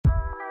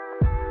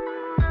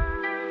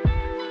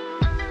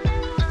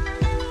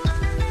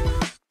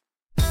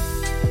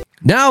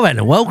Now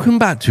then, welcome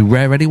back to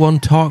Rare Eddie One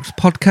Talks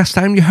podcast.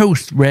 I'm your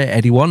host, Rare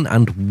Eddie One,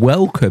 and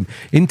welcome.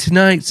 In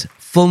tonight's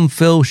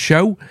fun-filled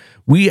show,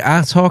 we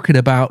are talking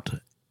about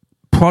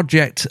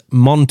Project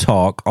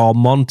Montauk or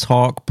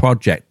Montauk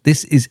Project.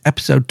 This is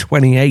episode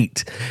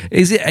 28.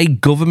 Is it a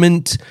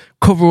government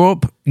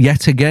cover-up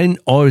yet again,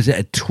 or is it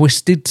a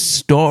twisted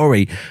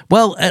story?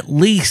 Well, at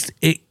least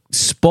it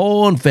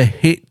spawned the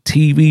hit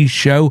TV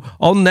show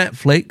on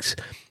Netflix,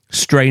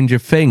 Stranger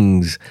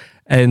Things,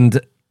 and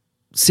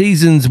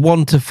seasons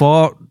 1 to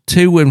 4,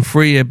 2 and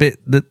 3 a bit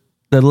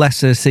the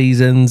lesser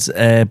seasons,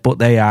 but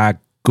they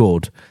are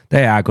good.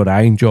 They are good.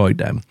 I enjoyed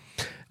them.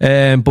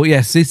 But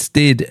yes, this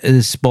did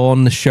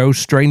spawn the show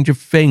Stranger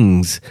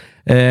Things.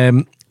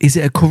 Is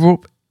it a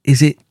cover-up?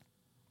 Is it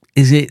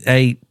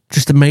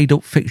just a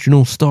made-up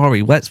fictional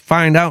story? Let's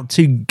find out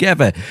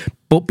together.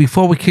 But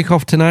before we kick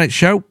off tonight's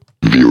show,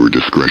 viewer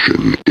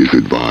discretion is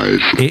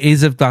advised. It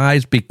is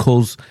advised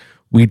because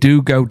we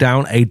do go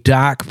down a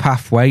dark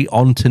pathway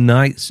on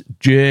tonight's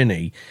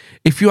journey.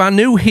 If you are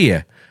new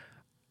here,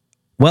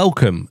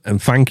 welcome and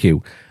thank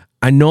you.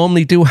 I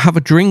normally do have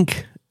a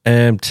drink.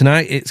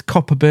 Tonight it's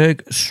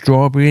Copperberg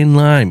Strawberry and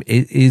Lime.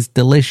 It is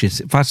delicious.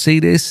 If I see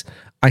this,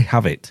 I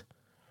have it.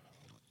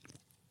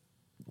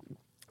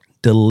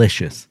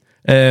 Delicious.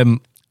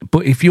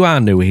 But if you are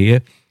new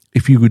here,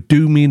 if you could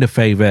do me the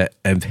favour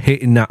of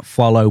hitting that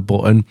follow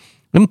button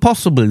and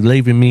possibly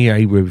leaving me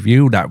a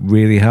review, that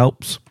really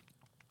helps.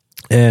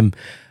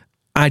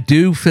 I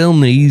do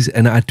film these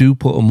and I do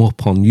put them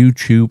up on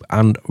YouTube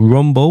and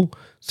Rumble.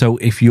 So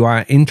if you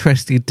are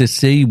interested to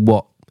see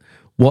what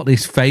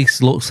this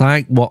face looks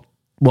like, what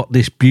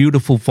this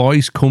beautiful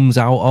voice comes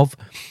out of,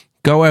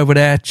 go over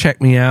there,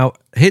 check me out,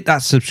 hit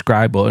that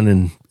subscribe button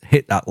and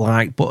hit that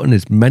like button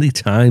as many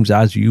times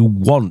as you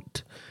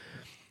want.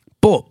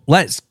 But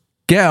let's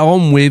get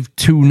on with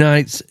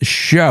tonight's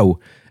show.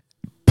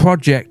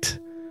 Project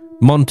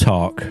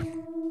Montauk.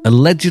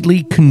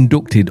 Allegedly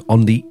conducted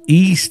on the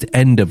east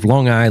end of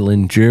Long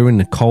Island during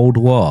the Cold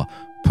War,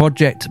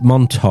 Project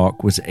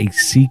Montauk was a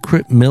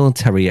secret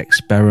military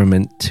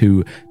experiment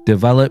to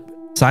develop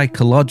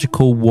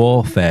psychological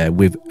warfare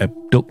with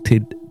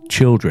abducted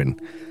children.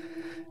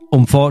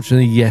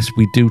 Unfortunately, yes,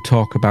 we do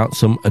talk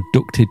about a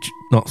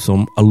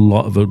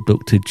lot of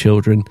abducted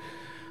children.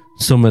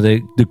 Some of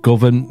the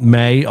government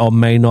may or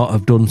may not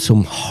have done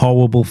some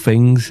horrible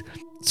things.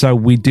 So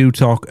we do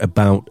talk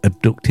about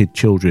abducted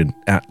children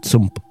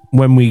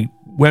when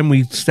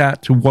we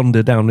start to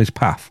wander down this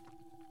path.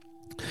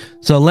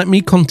 So let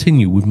me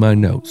continue with my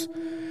notes.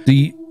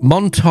 The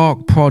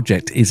Montauk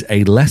Project is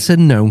a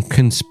lesser-known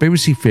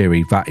conspiracy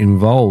theory that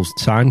involves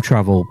time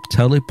travel,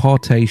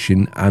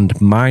 teleportation, and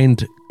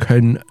mind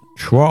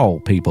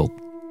control. People.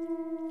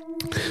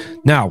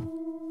 Now,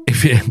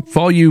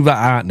 for you that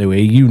aren't new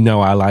here, you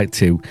know I like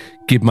to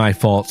give my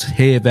thoughts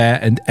here, there,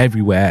 and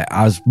everywhere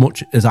as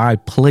much as I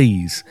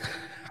please.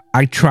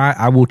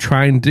 I will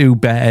try and do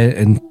better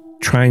and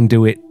try and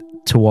do it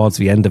towards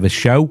the end of the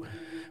show,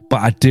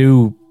 but I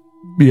do,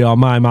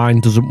 my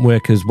mind doesn't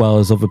work as well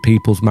as other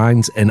people's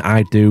minds, and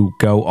I do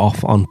go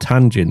off on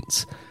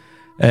tangents.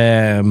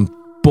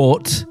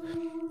 But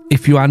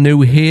if you are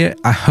new here,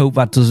 I hope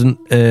that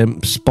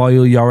doesn't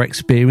spoil your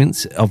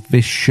experience of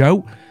this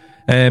show.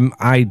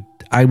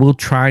 I will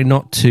try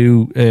not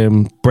to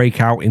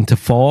break out into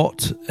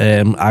thought.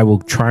 I will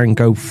try and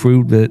go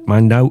through my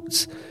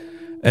notes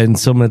and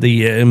some of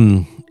the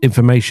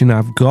information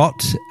I've got,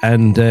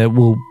 and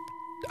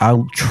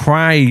I'll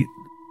try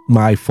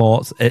my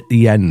thoughts at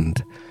the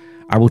end.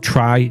 I will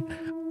try.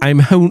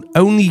 I'm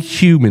only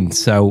human,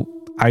 so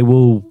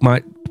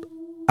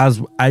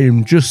as I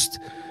am just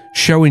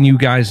showing you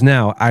guys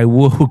now, I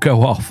will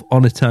go off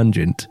on a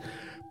tangent.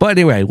 But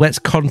anyway, let's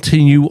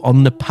continue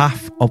on the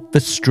path of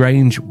the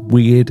strange,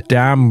 weird,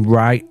 damn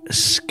right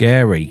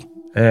scary.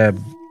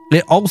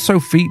 It also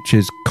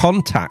features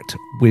contact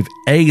with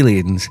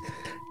aliens,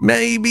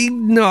 maybe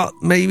not,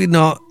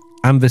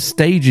 and the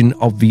staging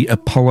of the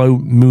Apollo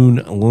moon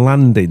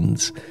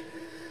landings.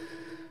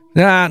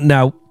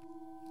 No,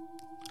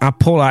 I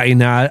put that in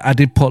there. I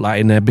did put that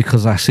in there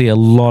because I see a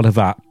lot of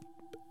that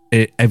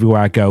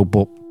everywhere I go,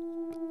 but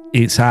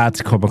it's hard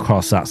to come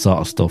across that sort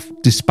of stuff.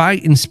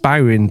 Despite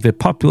inspiring the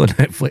popular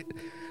Netflix...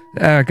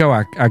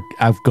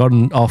 I've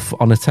gone off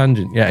on a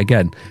tangent yet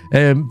again.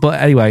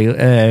 But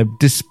anyway,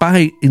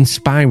 despite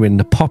inspiring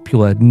the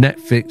popular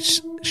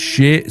Netflix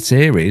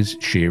series,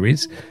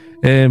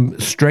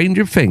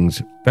 Stranger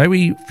Things,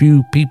 very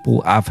few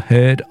people have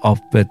heard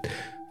of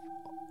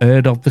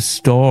the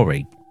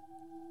story.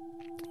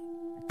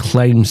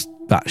 Claims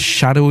that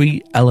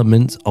shadowy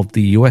elements of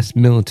the US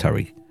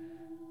military.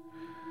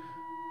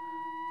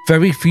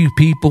 Very few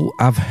people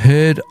have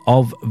heard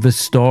of the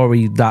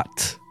story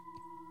that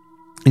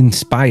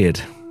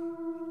inspired.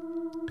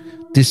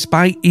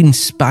 Despite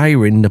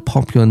inspiring the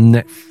popular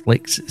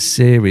Netflix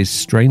series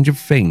Stranger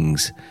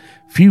Things,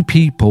 few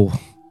people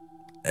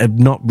have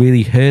not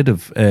really heard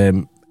of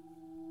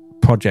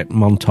Project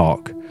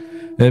Montauk.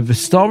 The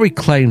story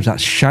claims that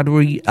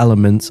shadowy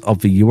elements of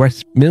the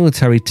US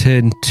military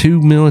turned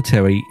two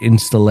military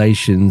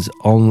installations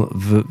on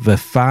the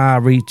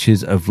far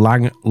reaches of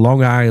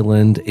Long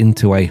Island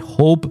into a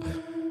hub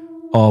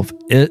of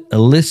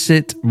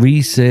illicit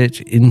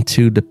research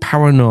into the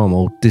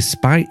paranormal.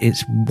 Despite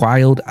its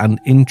wild and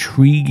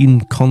intriguing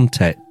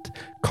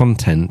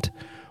content,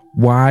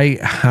 why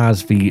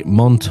has the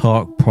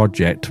Montauk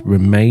Project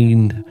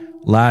remained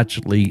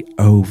largely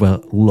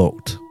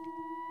overlooked?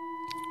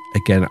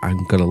 Again,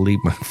 I'm going to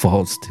leave my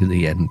thoughts to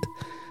the end.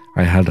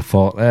 I had a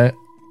thought there.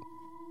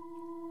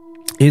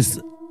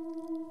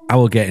 I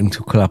will get into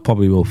it because I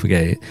probably will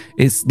forget it.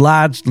 It's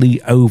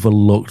largely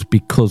overlooked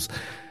because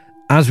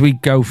as we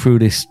go through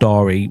this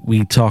story,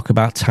 we talk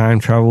about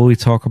time travel, we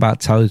talk about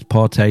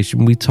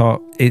teleportation,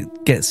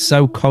 it gets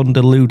so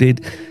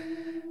convoluted,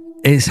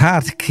 it's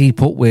hard to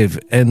keep up with.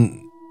 And,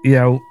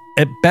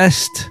 at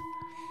best,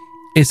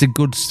 it's a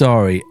good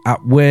story.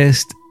 At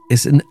worst,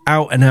 it's an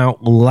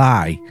out-and-out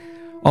lie.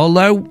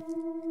 Although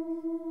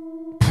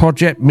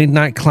Project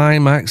Midnight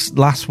Climax,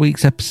 last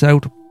week's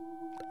episode,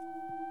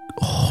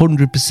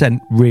 100%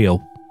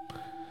 real.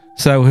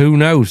 So who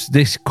knows?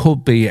 This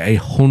could be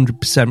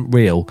 100%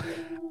 real.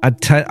 I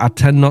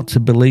tend not to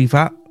believe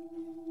that,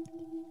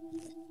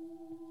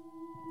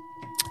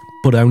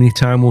 but only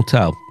time will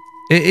tell.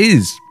 It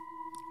is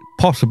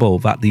possible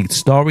that the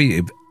story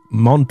of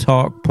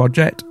Montauk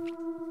Project,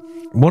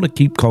 I want to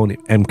keep calling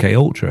it MK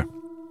Ultra,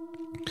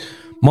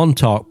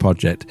 Montauk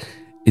Project,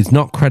 is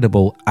not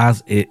credible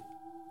as it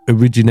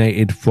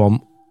originated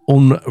from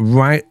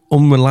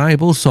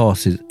unreliable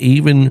sources,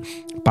 even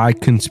by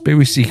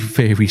conspiracy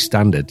theory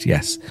standards,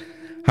 yes.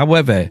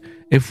 However,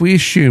 if we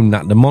assume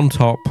that the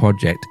Montauk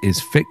Project is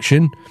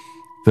fiction,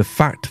 the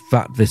fact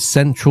that the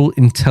Central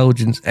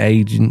Intelligence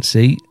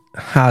Agency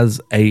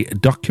has a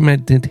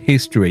documented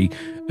history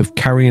of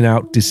carrying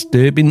out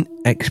disturbing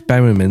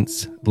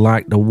experiments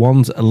like the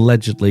ones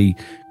allegedly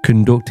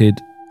conducted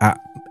at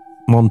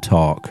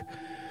Montauk.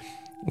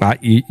 Like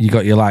you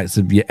got your likes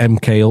of your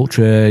MK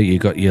Ultra, you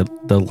got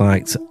the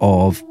likes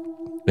of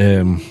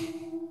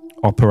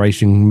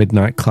Operation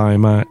Midnight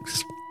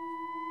Climax.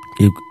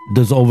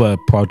 There's other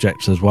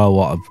projects as well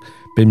that have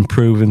been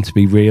proven to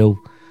be real.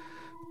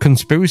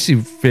 Conspiracy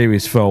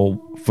theories for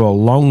a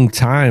long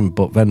time,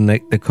 but then they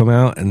come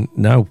out and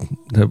no,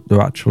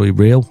 they're actually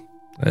real.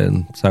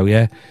 And so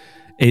yeah,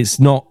 it's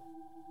not.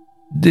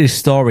 This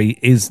story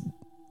is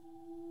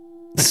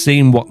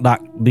seeing what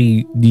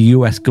the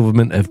US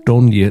government have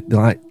done.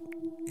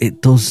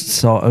 It does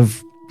sort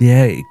of,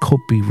 it could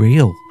be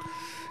real.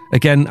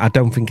 Again, I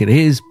don't think it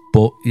is,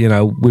 but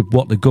with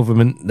what the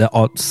government the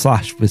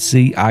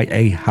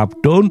CIA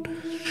have done,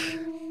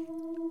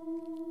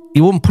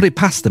 you wouldn't put it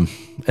past them.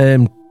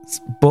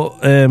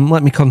 But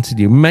let me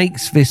continue.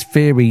 Makes this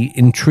theory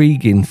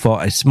intriguing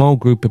for a small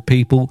group of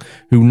people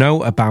who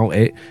know about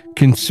it.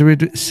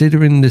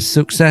 Considering the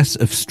success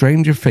of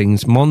Stranger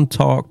Things,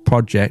 Montauk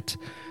Project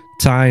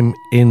time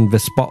in the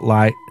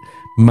spotlight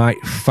might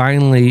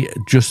finally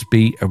just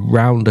be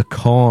around the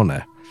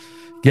corner.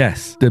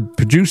 Yes, the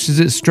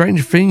producers at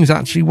Stranger Things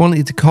actually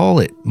wanted to call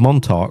it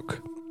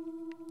Montauk,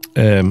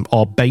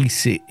 or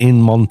base it in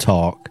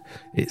Montauk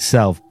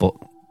itself, but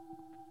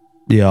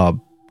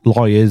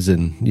lawyers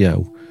and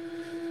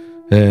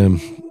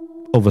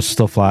other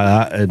stuff like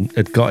that and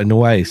had got in the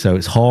way, so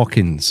it's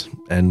Hawkins,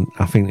 and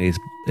I think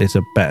it's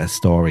a better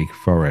story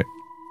for it.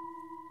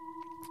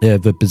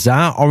 The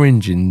bizarre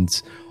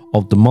origins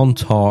of the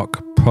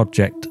Montauk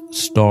Project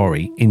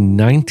story in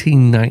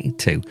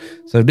 1992.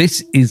 So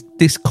this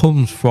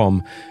comes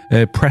from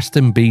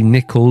Preston B.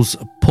 Nichols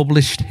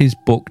published his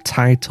book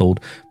titled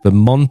The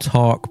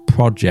Montauk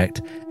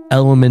Project: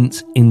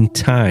 Elements in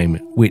Time,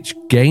 which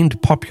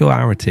gained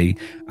popularity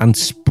and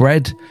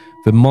spread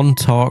the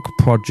Montauk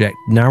Project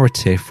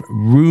narrative.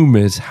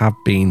 Rumors have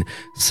been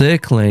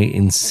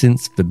circulating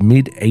since the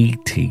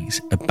mid-80s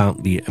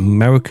about the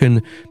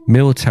American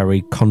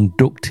military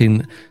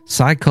conducting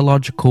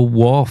psychological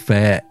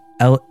warfare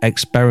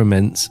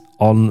experiments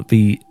on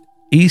the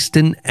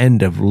eastern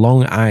end of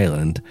Long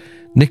Island.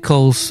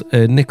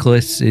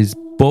 Nicholas's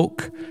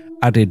book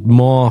added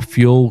more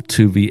fuel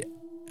to the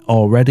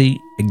already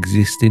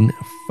existing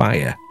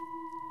fire.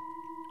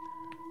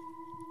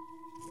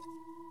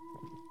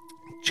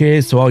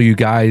 Cheers to all you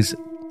guys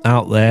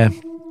out there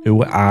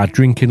who are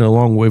drinking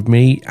along with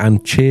me,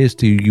 and cheers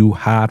to you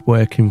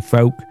hard-working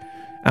folk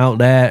out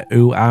there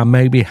who are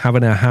maybe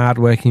having a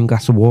hard-working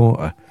glass of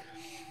water.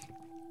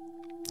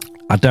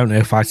 I don't know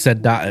if I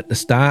said that at the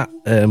start,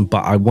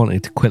 but I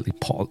wanted to quickly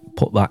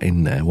put that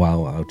in there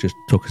while I just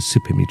took a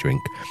sip of my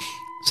drink.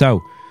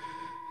 So,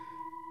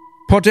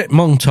 Project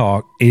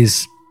Montauk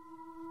is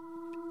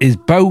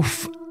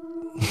both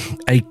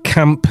a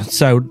camp.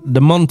 So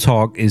the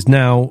Montauk is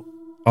now,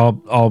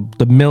 of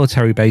the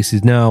military base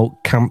is now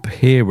Camp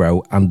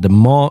Hero, and the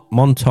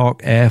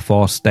Montauk Air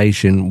Force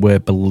Station were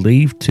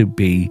believed to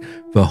be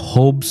the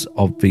hubs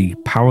of the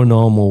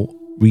paranormal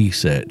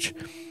research.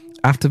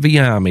 After the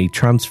Army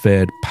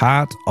transferred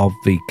part of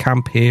the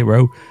Camp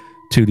Hero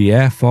to the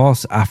Air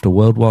Force after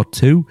World War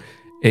II,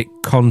 it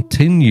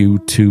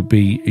continued to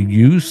be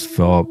used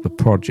for the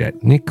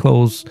project.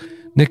 Nichols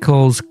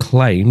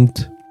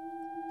claimed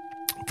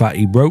that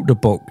he wrote the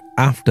book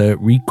after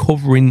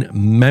recovering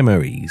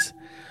memories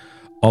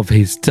of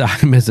his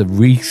time as a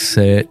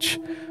research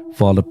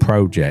for the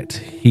project.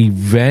 He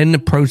then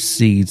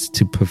proceeds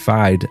to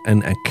provide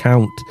an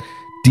account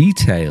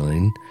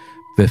detailing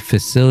the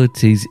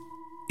facility's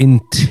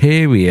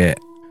interior,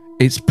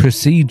 its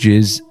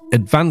procedures,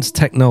 advanced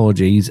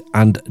technologies,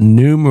 and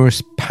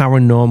numerous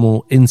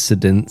paranormal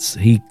incidents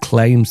he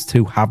claims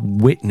to have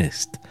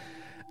witnessed.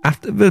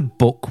 After the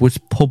book was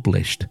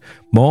published,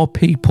 more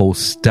people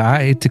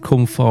started to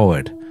come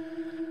forward.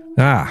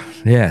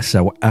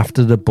 So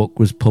after the book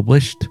was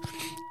published,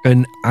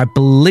 and I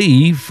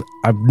believe,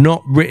 I've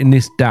not written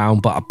this down,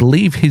 but I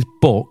believe his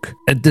book,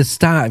 at the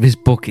start of his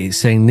book, it's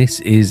saying this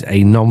is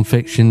a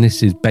non-fiction,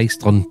 this is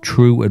based on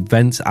true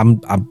events.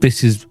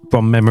 This is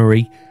from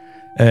memory,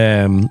 so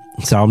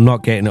I'm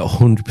not getting it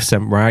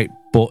 100% right,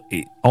 but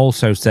it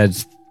also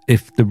says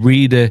if the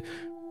reader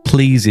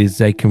pleases,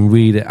 they can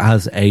read it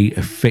as a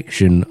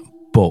fiction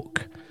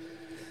book.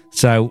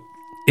 So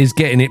it's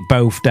getting it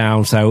both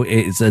down, so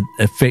it's a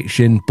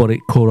fiction, but it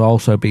could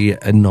also be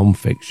a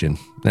non-fiction.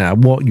 Now,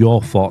 what are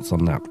your thoughts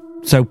on that?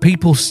 So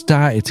people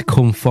started to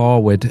come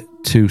forward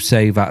to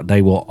say that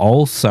they were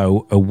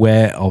also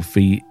aware of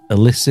the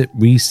illicit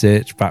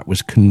research that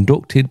was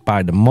conducted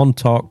by the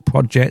Montauk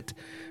Project.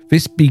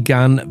 This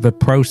began the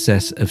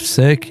process of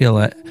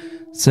circular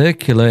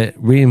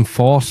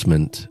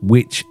reinforcement,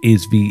 which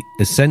is the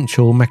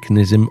essential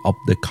mechanism of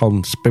the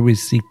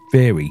conspiracy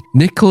theory.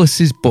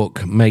 Nicholas's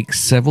book makes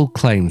several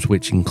claims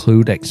which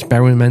include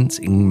experiments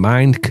in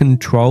mind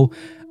control,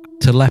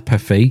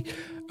 telepathy,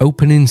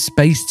 opening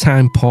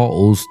space-time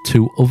portals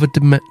to other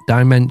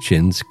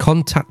dimensions,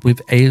 contact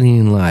with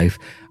alien life,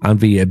 and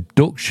the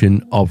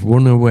abduction of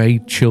runaway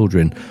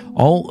children.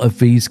 All of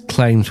these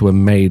claims were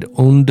made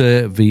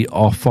under the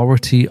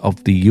authority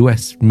of the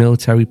US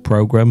military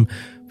program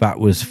that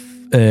was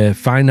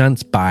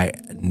financed by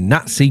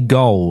Nazi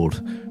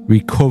gold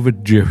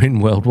recovered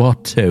during World War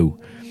II.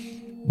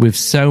 With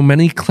so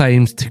many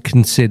claims to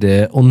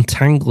consider,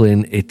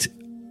 untangling it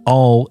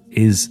all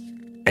is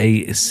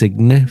a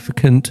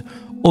significant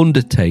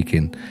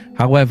undertaking.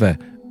 However,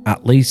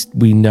 at least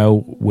we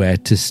know where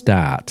to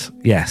start.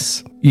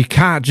 Yes, you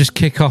can't just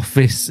kick off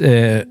this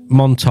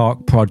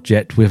Montauk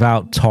Project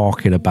without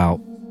talking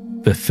about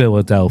the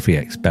Philadelphia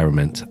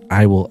experiment.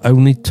 I will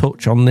only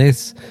touch on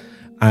this.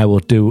 I will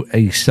do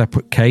a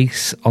separate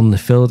case on the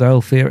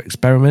Philadelphia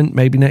experiment,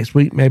 maybe next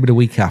week, maybe the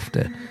week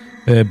after.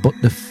 But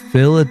the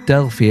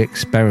Philadelphia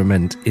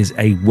experiment is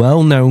a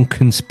well-known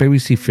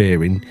conspiracy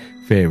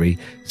theory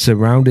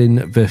surrounding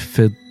the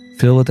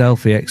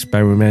Philadelphia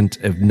experiment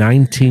of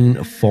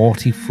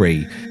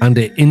 1943, and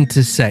it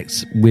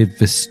intersects with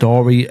the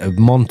story of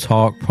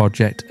Montauk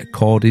Project.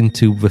 According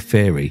to the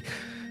theory,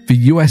 the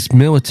US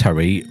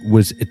military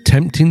was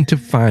attempting to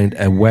find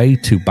a way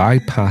to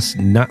bypass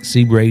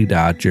Nazi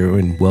radar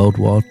during World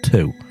War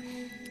II.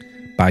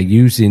 By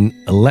using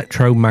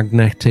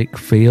electromagnetic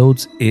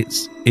fields,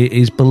 it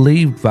is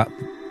believed that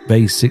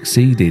they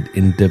succeeded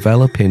in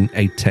developing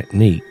a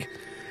technique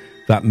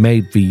that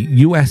made the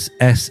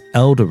USS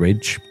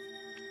Eldridge,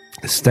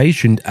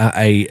 stationed at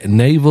a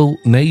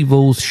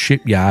naval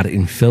shipyard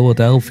in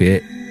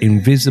Philadelphia,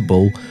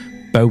 invisible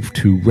both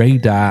to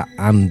radar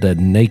and the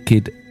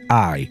naked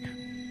eye.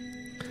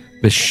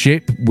 The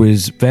ship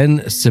was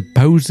then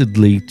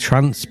supposedly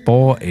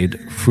transported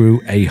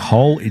through a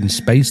hole in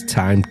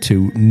space-time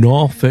to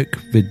Norfolk,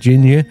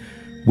 Virginia,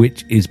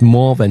 which is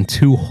more than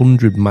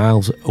 200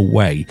 miles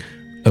away.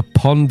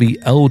 Upon the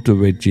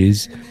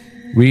Eldridge's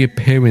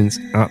reappearance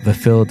at the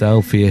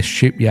Philadelphia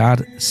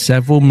shipyard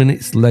several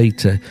minutes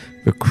later,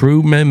 the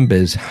crew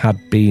members had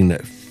been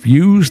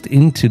fused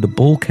into the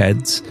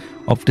bulkheads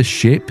of the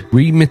ship,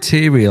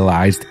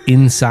 rematerialized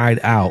inside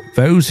out.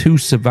 Those who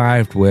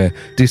survived were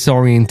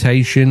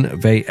disorientation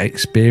they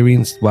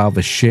experienced while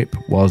the ship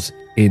was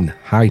in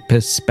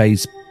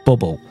hyperspace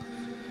bubble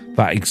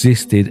that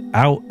existed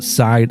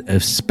outside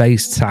of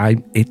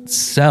space-time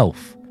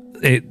itself.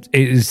 It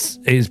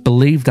is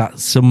believed that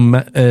some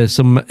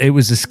it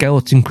was a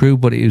skeleton crew,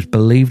 but it was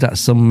believed that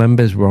some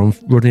members were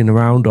running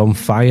around on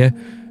fire.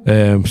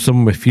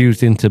 Some were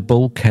fused into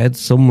bulkheads.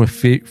 Some were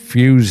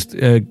fused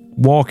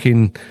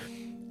walking.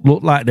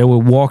 Looked like they were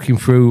walking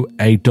through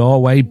a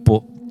doorway,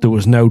 but there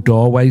was no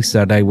doorway,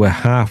 so they were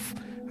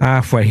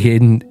halfway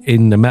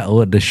in the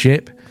metal of the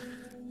ship,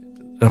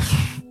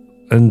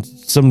 and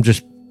some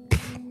just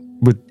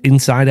were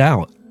inside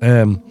out.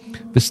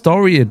 The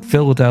story of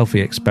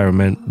Philadelphia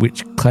experiment,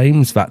 which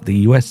claims that the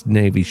US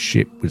Navy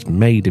ship was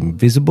made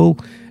invisible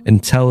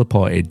and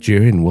teleported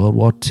during World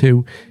War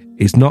II,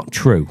 is not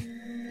true.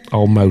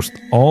 Almost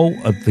all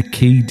of the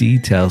key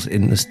details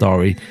in the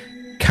story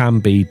can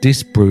be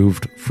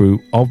disproved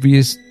through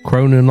obvious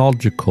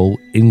chronological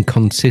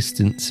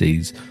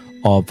inconsistencies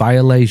or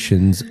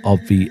violations of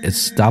the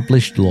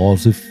established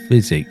laws of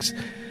physics.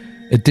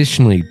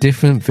 Additionally,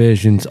 different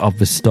versions of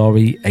the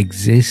story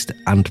exist,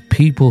 and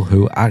people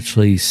who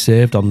actually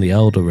served on the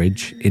Elder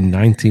Ridge in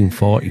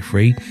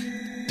 1943,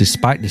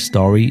 despite the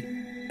story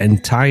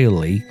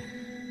entirely,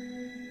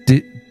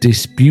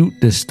 dispute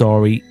the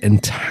story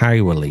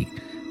entirely.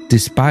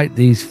 Despite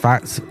these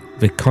facts,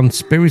 the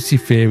conspiracy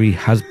theory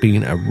has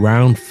been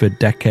around for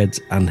decades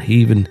and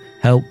even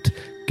helped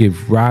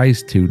give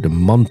rise to the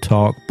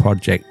Montauk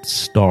Project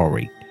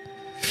story.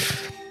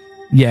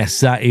 Yes,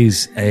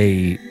 that's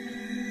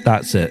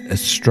a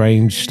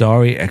strange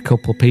story. A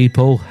couple of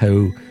people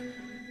who,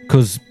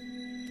 because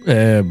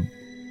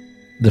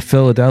the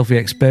Philadelphia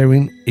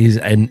Experiment is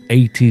an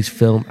 80s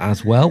film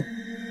as well.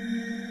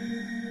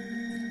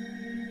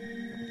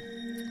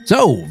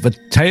 So, the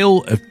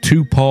tale of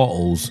two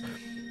portals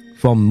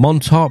from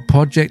Montauk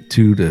Project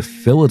to the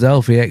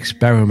Philadelphia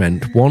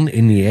Experiment, one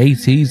in the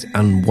 80s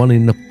and one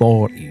in the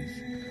 40s.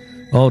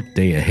 Oh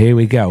dear, here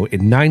we go.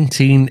 In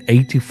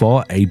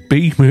 1984, a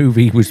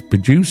B-movie was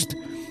produced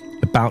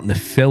about the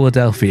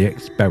Philadelphia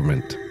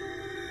Experiment,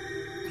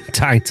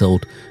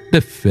 titled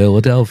The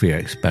Philadelphia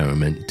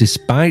Experiment.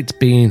 Despite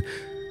being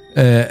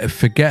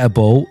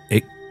forgettable,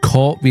 it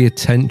caught the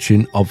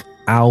attention of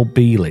Al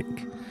Bielek,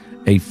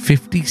 a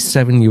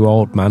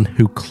 57-year-old man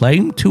who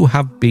claimed to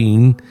have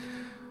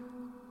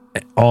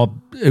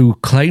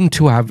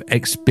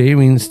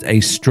experienced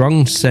a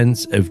strong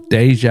sense of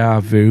deja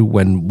vu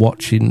when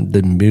watching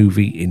the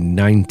movie in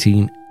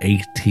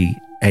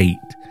 1988.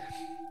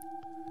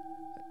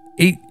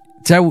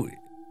 So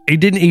he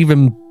didn't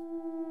even.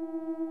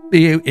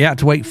 He had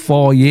to wait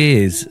 4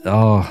 years.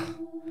 Oh,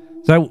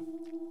 so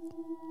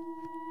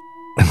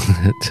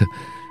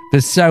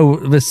there's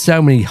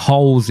so many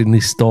holes in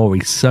this story.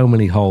 So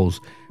many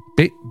holes.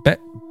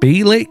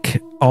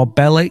 Bielek or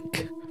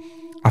Bellick,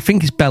 I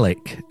think it's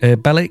Bellick.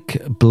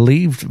 Bellick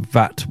believed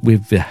that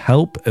with the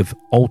help of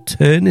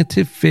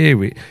alternative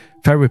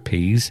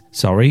therapies,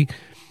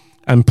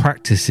 and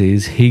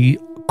practices, he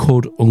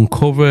could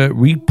uncover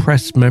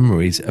repressed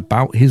memories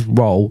about his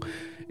role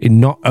in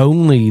not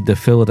only the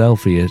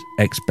Philadelphia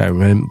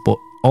Experiment, but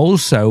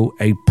also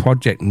a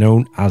project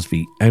known as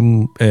the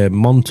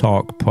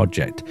Montauk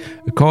Project.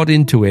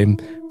 According to him,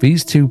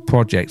 these two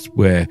projects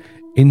were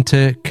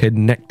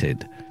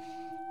interconnected.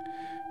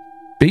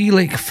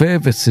 Bielek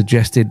further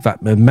suggested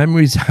that the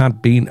memories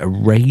had been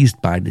erased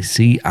by the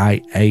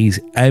CIA's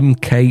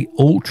MK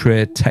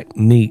Ultra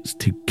techniques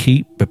to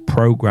keep the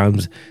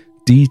program's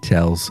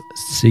details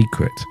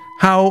secret.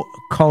 How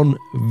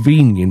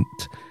convenient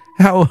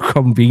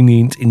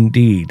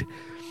indeed.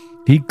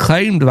 He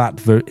claimed that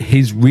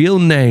his real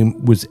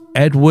name was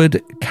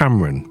Edward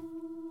Cameron.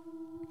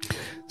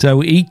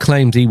 So he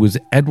claimed he was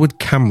Edward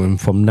Cameron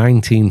from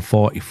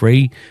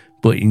 1943,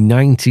 but in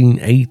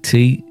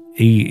 1980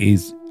 he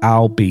is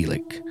Al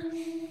Bielek.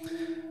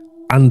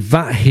 And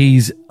that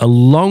he's,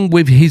 along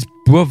with his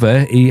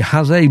brother, he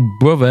has a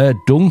brother,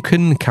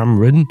 Duncan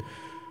Cameron,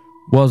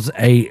 was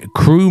a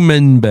crew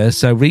member.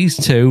 So these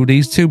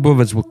two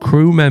brothers were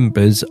crew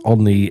members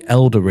on the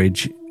Elder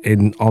Ridge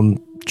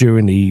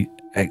during the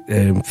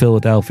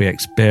Philadelphia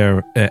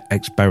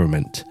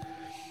experiment.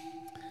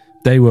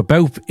 They were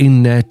both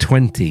in their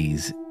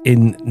 20s.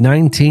 In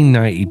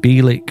 1990,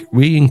 Bielek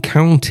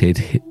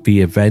recounted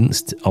the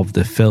events of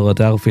the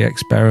Philadelphia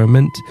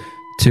Experiment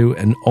to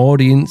an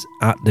audience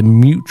at the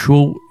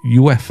Mutual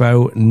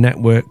UFO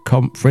Network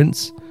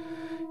conference.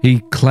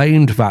 He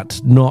claimed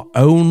that not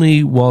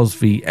only was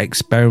the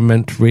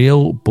experiment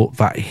real, but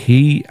that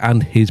he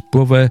and his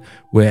brother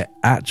were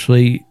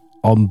actually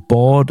on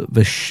board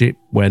the ship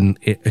when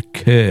it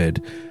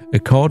occurred.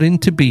 According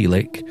to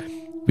Bielek,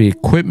 the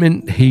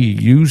equipment he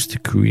used to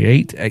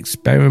create the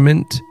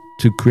experiment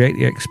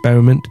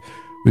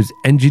was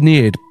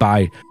engineered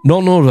by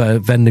none other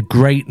than the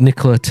great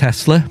Nikola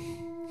Tesla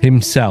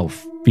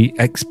himself. The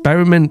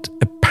experiment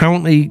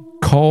apparently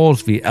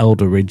caused the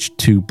Elder Ridge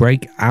to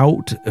break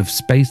out of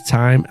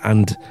space-time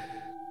and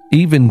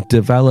even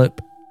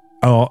develop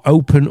or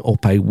open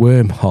up a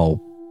wormhole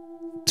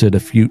to the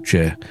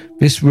future.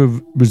 This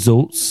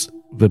results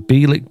the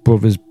Bielek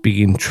brothers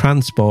being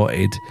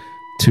transported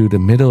to the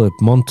middle of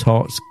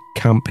Montauk's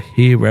Camp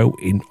Hero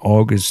in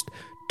August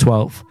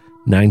 12th,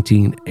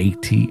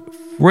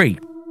 1983.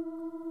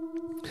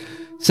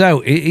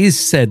 So it is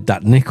said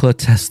that Nikola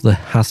Tesla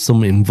has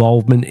some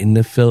involvement in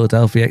the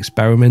Philadelphia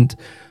Experiment,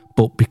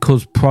 but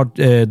because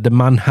the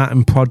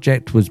Manhattan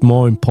Project was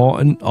more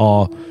important,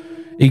 or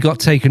he got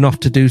taken off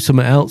to do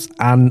something else,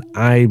 and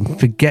I'm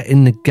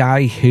forgetting the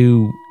guy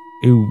who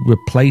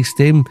replaced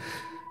him.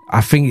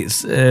 I think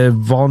it's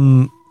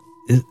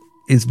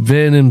it's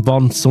Vernon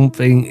von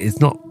something. It's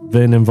not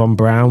Vernon von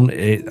Braun.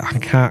 I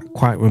can't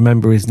quite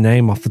remember his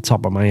name off the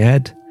top of my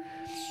head.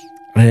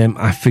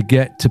 I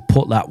forget to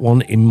put that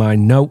one in my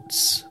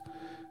notes,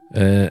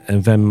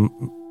 and then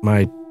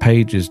my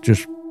page has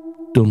just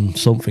done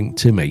something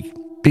to me.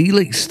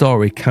 Bielek's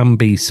story can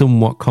be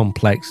somewhat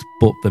complex,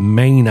 but the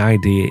main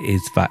idea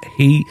is that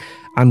he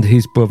and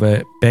his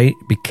brother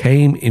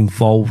became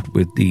involved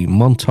with the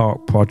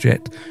Montauk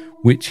Project,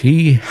 which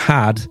he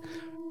had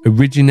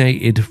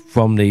originated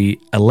from the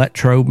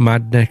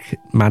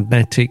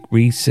electromagnetic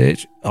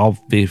research of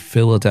the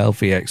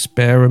Philadelphia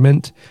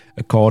experiment,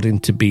 according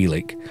to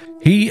Bielik.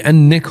 He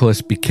and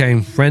Nicholas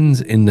became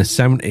friends in the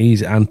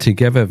 70s, and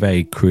together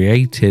they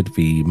created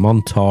the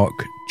Montauk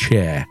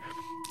chair,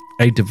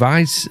 a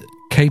device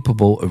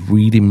capable of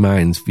reading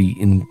minds.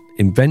 The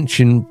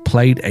invention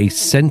played a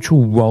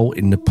central role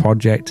in the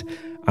project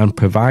and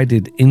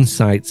provided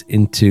insights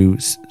into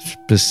the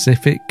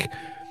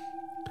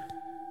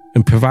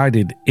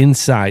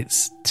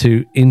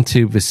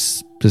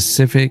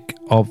specifics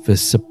of the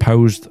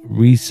supposed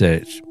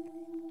research.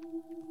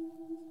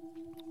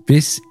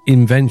 This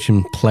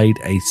invention played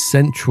a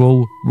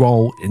central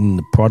role in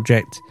the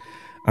project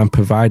and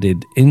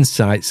provided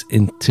insights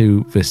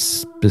into the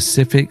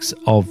specifics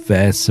of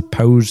their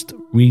supposed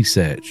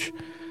research.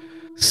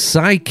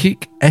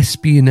 Psychic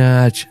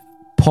espionage,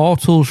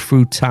 portals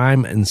through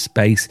time and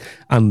space,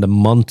 and the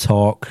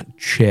Montauk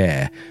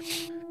chair.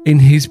 In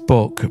his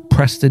book,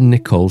 Preston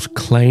Nichols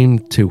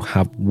claimed to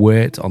have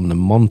worked on the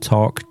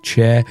Montauk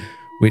chair,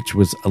 which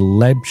was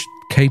alleged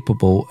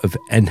capable of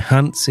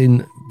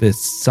enhancing the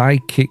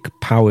psychic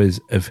powers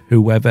of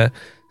whoever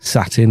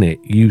sat in it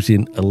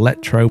using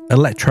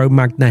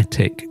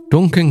electromagnetic.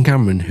 Duncan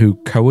Cameron, who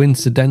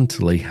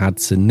coincidentally had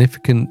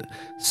significant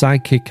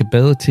psychic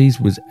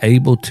abilities, was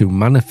able to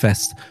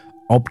manifest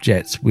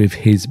objects with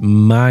his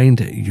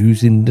mind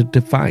using the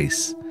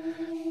device.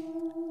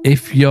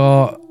 If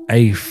you're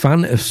a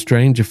fan of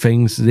Stranger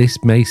Things, this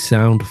may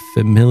sound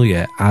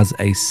familiar, as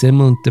a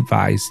similar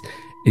device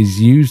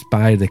is used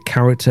by the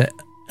character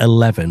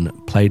 11,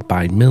 played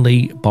by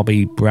Millie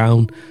Bobby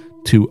Brown,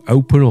 to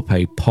open up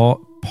a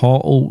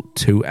portal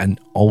to an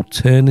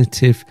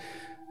alternative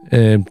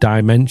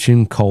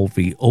dimension called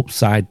the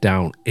Upside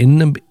Down.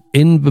 In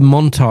the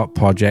Montauk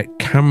Project,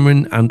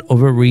 Cameron and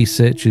other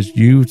researchers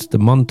used the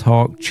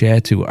Montauk chair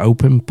to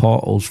open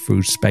portals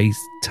through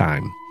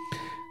space-time.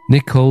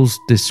 Nichols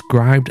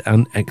described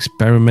an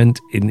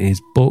experiment in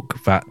his book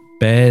that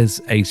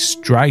bears a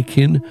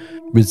striking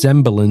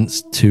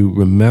resemblance to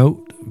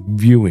remote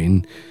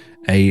viewing,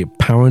 a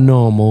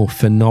paranormal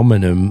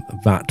phenomenon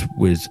that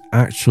was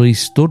actually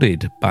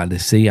studied by the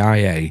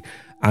CIA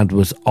and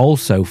was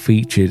also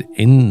featured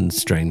in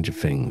Stranger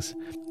Things.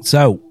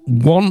 So,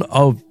 one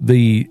of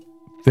the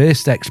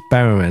first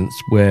experiments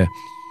where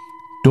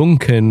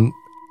Duncan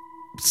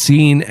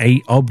seeing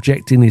a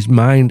object in his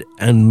mind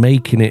and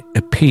making it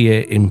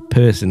appear in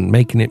person,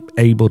 making it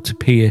able to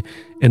appear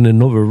in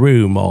another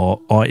room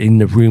or in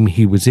the room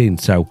he was in.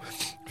 So,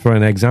 for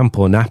an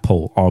example, an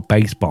apple or a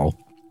baseball.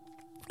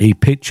 He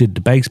pictured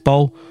the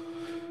baseball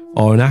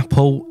or an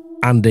apple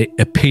and it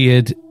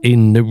appeared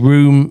in the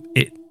room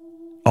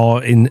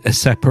or in a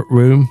separate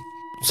room.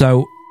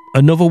 So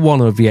another one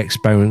of the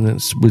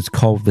experiments was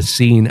called the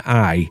seeing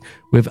eye,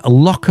 with a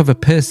lock of a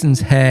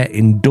person's hair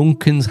in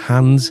Duncan's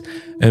hands,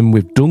 and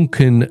with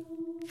Duncan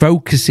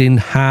focusing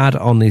hard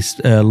on this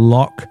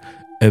lock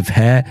of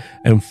hair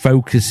and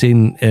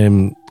focusing,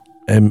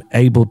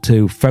 able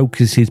to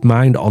focus his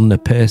mind on the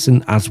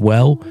person as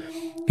well.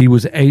 He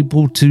was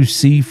able to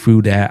see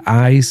through their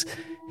eyes,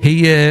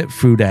 hear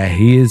through their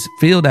ears,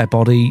 feel their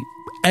body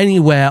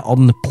anywhere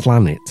on the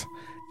planet.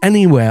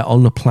 Anywhere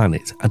on the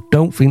planet. I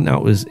don't think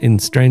that was in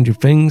Stranger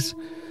Things.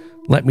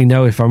 Let me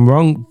know if I'm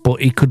wrong, but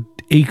he could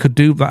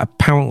do that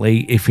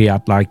apparently if he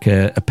had like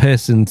a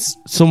person's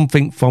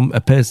something from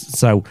a person.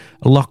 So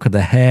a lock of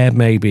the hair,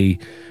 maybe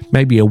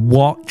a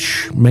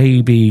watch,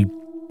 maybe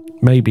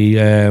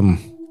a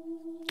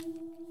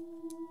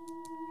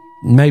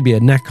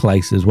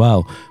necklace as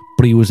well.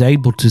 But he was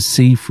able to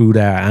see through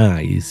their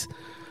eyes.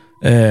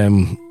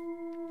 And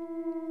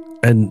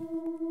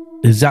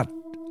is that,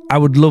 I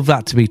would love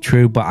that to be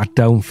true, but I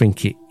don't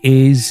think it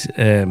is.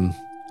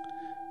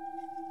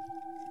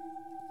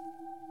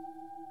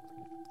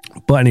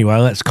 But anyway,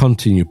 let's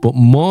continue. But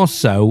more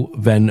so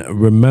than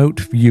remote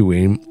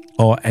viewing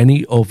or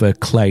any other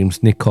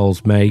claims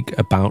Nichols make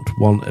about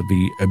one of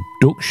the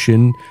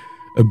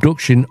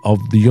abduction of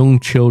the young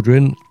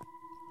children,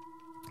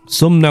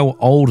 some no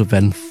older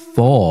than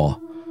 4.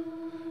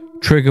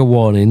 Trigger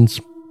warnings.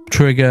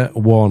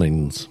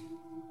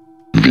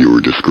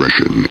 Viewer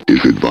discretion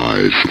is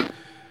advised.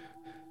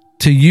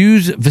 To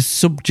use the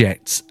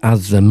subjects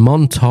as the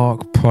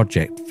Montauk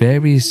Project,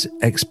 various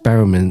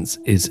experiments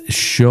is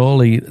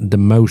surely the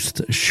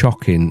most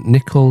shocking.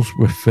 Nichols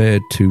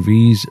referred to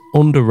these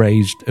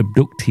underage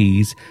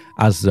abductees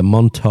as the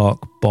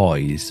Montauk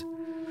Boys.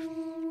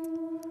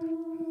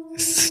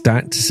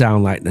 Start to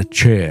sound like the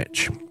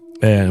church.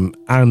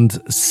 And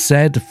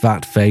said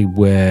that they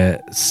were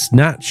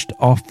snatched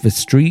off the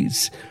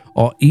streets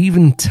or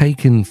even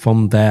taken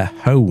from their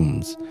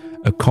homes.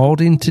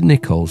 According to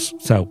Nichols,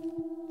 so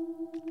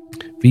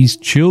these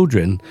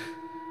children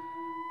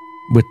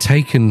were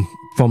taken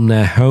from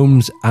their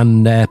homes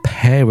and their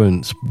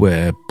parents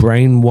were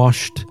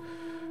brainwashed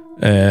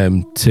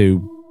to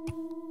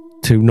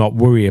not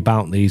worry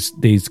about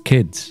these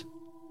kids.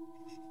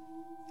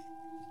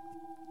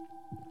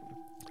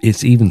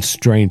 It's even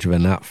stranger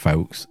than that,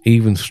 folks.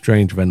 Even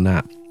stranger than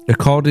that.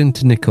 According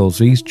to Nichols,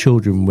 these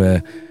children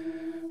were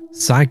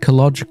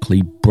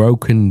psychologically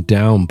broken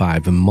down by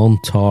the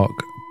Montauk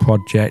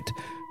Project.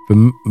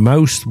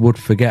 Most would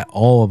forget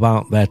all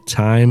about their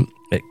time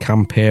at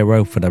Camp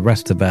Hero for the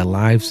rest of their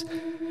lives,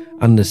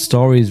 and the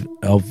stories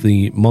of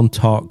the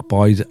Montauk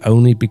boys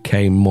only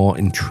became more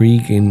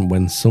intriguing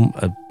when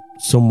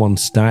someone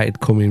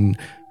started coming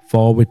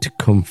forward to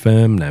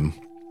confirm them.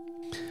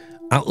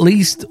 At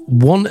least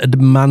one of the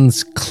men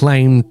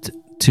claimed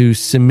to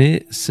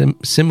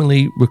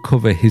similarly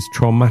recover his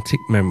traumatic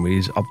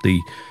memories of the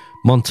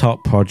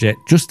Montauk Project,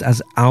 just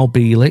as Al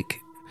Bielek.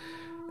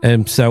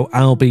 So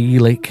Al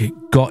Bielek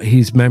got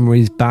his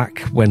memories back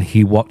when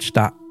he watched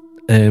that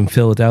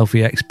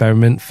Philadelphia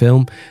experiment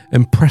film,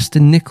 and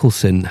Preston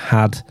Nicholson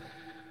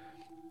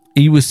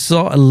he was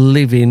sort of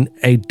living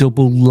a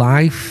double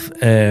life.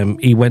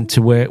 He went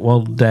to work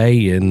one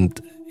day and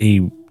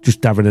he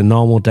just having a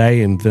normal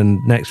day, and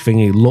then next thing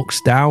he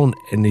looks down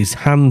and his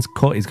hand's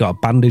cut, he's got a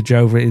bandage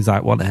over it. He's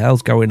like, what the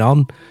hell's going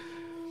on?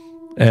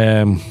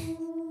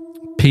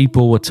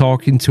 People were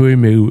talking to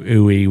him who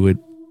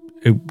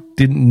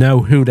didn't know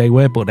who they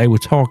were, but they were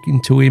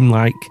talking to him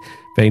like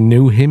they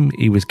knew him.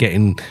 He was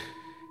getting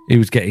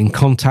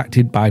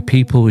contacted by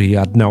people he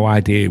had no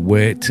idea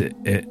worked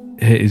at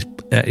his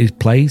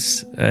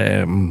place.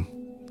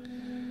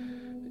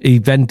 He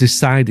then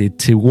decided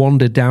to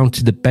wander down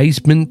to the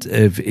basement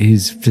of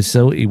his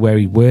facility where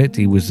he worked.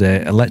 He was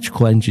an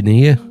electrical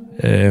engineer.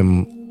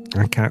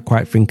 I can't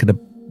quite think of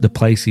the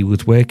place he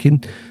was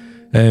working.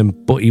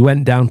 But he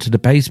went down to the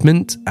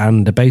basement,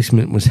 and the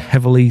basement was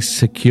heavily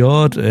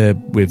secured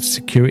with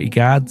security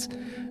guards.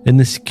 And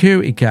the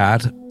security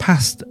guard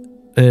passed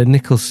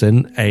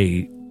Nicholson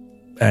a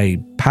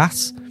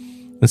pass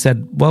and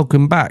said,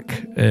 "Welcome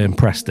back,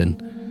 Preston."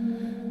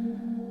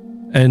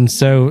 And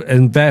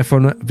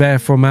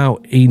therefrom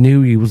out, he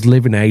knew he was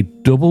living a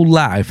double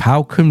life.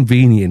 How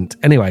convenient.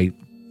 Anyway,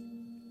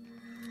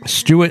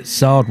 Stuart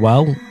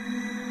Sardwell,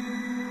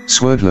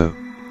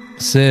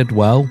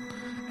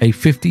 a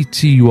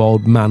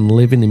 52-year-old man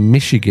living in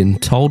Michigan,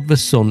 told The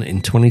Sun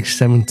in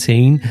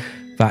 2017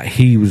 that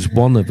he was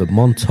one of the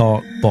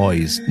Montauk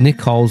boys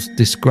Nichols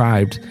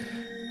described,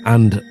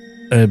 and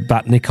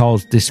that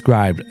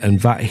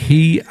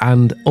he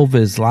and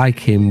others like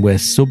him were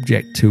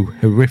subject to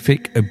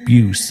horrific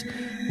abuse.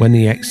 When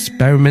the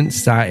experiment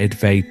started,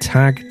 they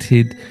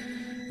targeted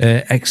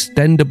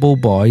expendable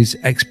boys,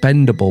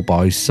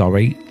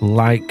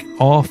 like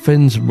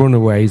orphans,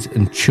 runaways,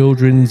 and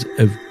children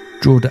of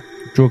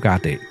drug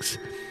addicts.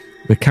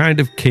 The kind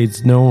of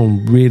kids no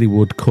one really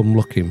would come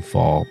looking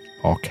for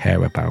or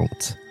care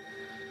about.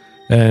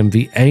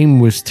 The aim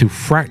was to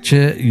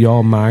fracture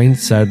your mind.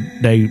 So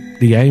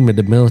the aim of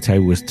the military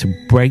was to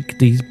break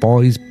these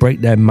boys, break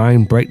their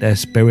mind, break their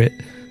spirit,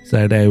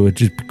 so they would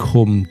just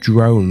become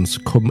drones,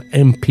 become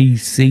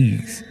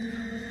NPCs.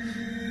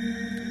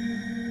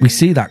 We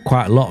see that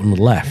quite a lot on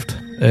the left.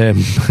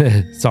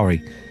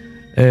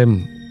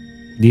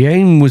 The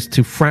aim was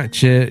to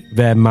fracture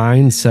their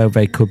minds so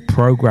they could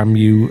program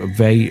you.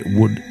 They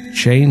would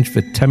change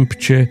the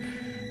temperature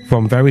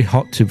from very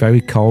hot to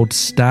very cold,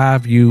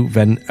 starve you,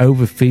 then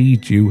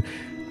overfeed you.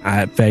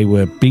 They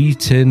were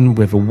beaten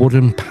with a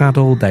wooden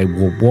paddle. They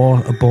were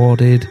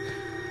waterboarded.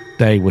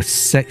 They were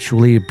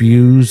sexually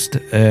abused.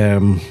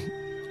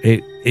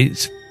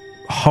 It's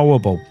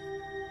horrible.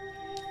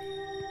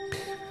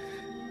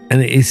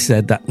 And it is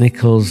said that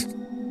Nichols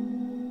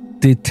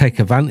did take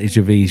advantage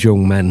of these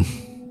young men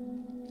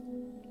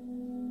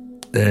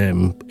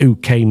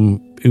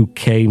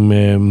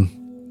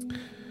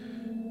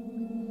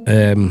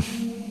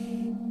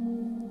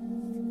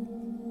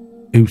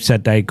who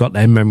said they got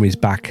their memories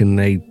back and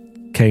they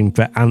came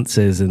for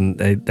answers, and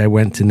they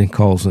went to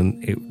Nichols, and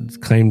it was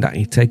claimed that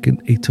he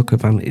took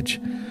advantage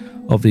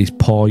of these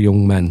poor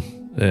young men,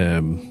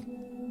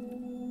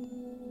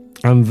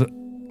 and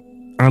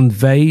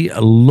they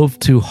love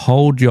to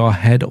hold your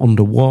head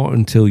underwater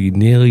until you're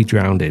nearly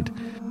drowned.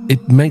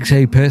 It makes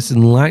a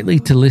person likely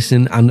to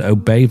listen and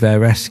obey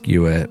their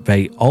rescuer.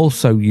 They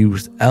also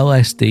use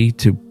LSD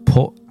to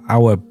put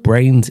our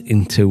brains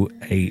into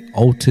a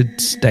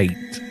altered state.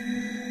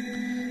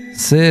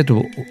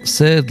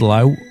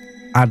 Sardlow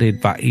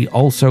added that he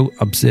also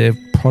observed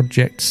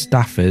project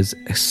staffers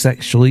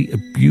sexually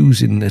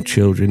abusing the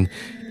children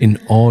in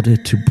order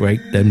to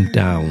break them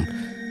down.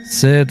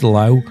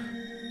 Sardlow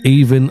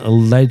even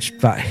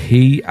alleged that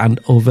he and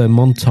other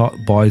Montauk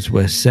boys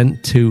were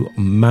sent to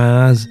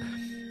Mars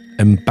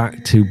and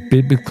back to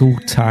biblical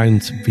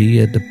times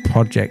via the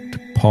project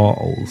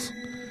portals.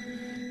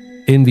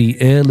 In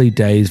the early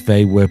days, as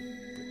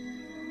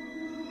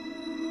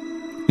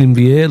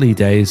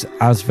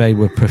they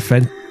were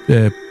perfecting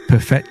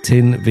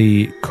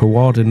the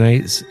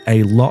coordinates,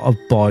 a lot of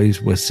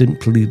boys were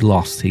simply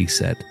lost, he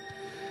said.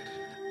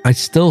 I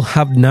still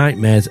have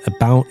nightmares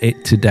about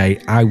it today.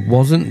 I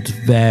wasn't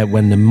there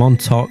when the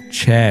Montauk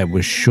chair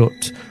was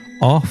shut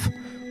off,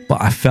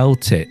 but I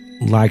felt it,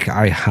 like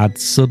I had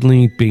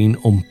suddenly been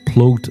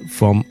unplugged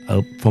from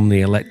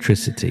the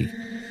electricity.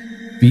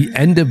 The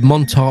end of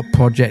Montauk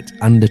Project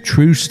and the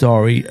true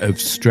story of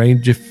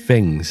Stranger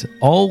Things.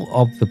 All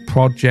of the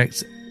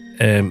project's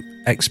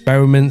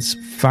experiments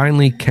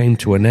finally came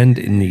to an end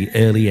in the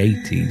early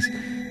 80s.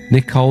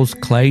 Nichols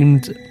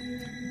claimed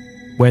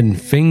when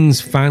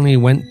things finally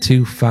went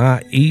too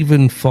far,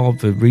 even for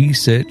the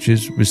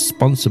researchers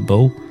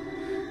responsible,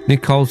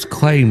 Nichols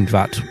claimed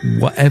that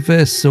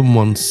whatever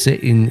someone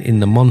sitting in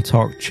the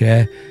Montauk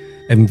chair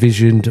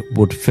envisioned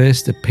would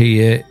first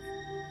appear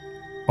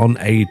on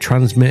a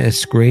transmitter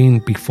screen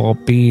before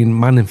being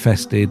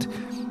manifested.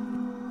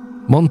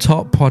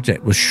 Montauk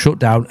Project was shut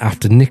down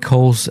after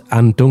Nichols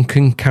and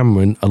Duncan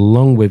Cameron,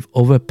 along with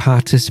other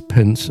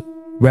participants,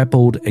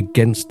 rebelled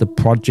against the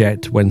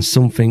project when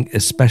something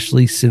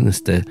especially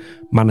sinister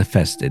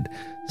manifested.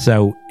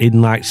 So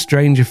in like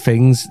Stranger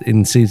Things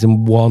in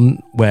season 1,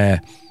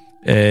 where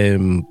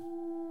the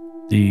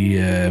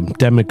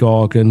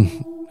Demogorgon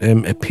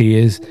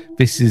appears,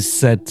 this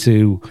is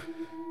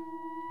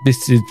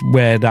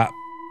where that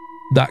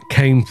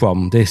came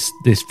from, this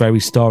very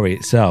story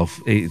itself.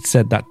 It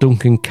said that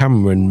Duncan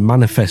Cameron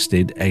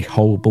manifested a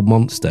horrible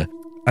monster,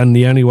 and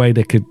the only way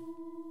they couldn't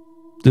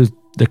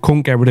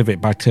get rid of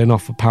it by turning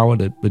off the power.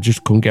 They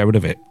just couldn't get rid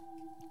of it,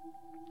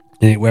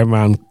 and it went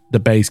around the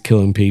base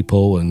killing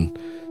people and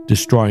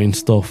destroying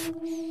stuff.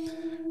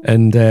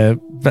 And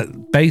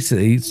but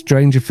basically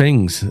Stranger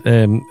Things,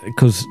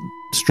 because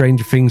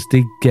Stranger Things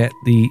did get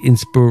the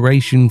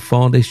inspiration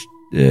for this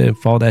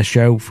for their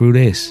show through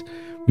this.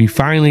 We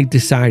finally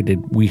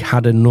decided we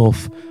had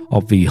enough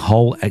of the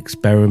whole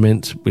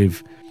experiment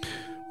with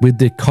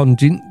the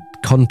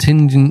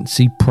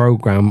contingency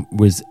program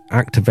was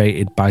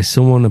activated by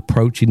someone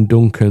approaching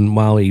Duncan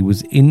while he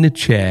was in the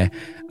chair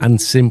and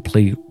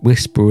simply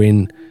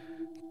whispering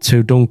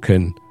to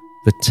Duncan,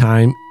 "The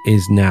time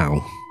is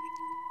now."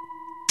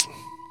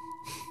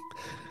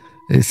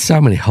 There's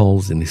so many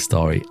holes in this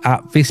story.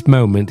 At this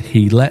moment,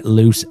 he let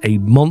loose a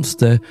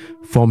monster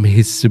from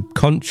his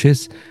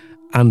subconscious,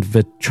 and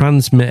the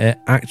transmitter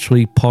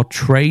actually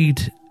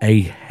portrayed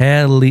a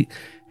hairy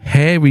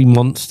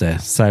monster.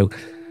 So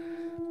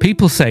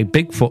people say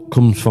Bigfoot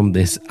comes from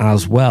this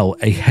as well.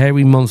 A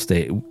hairy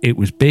monster. It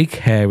was big,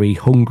 hairy,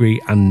 hungry,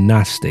 and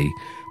nasty,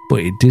 but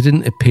it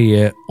didn't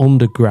appear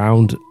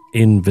underground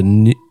in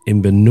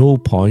the null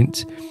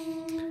point.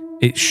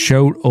 It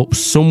showed up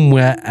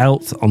somewhere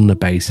else on the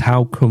base.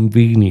 How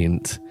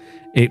convenient.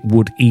 It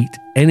would eat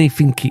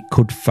anything it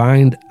could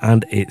find,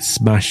 and it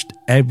smashed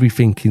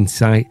everything in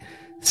sight.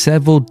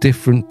 Several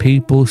different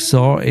people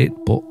saw it,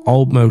 but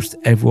almost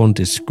everyone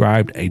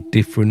described a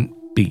different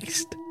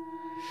beast.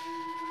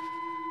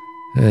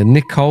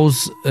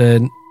 Nichols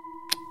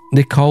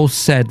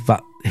said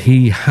that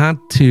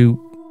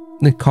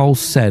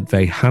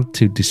they had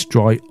to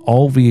destroy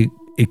all the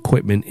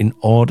equipment in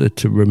order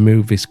to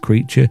remove this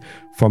creature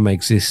from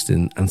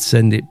existence and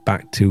send it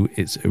back to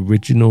its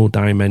original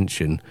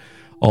dimension,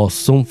 or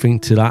something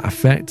to that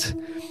effect.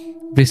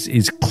 This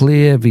is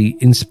clear the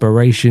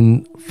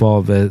inspiration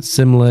for the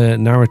similar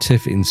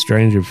narrative in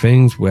Stranger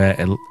Things, where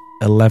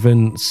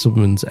Eleven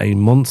summons a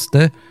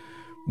monster,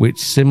 which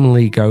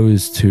similarly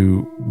goes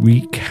to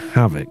wreak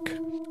havoc.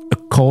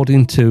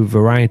 According to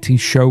Variety,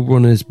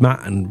 showrunners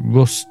Matt and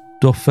Russ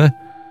Duffer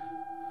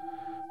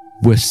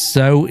were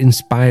so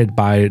inspired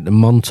by the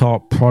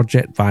Montauk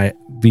Project that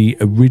the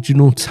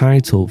original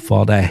title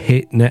for their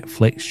hit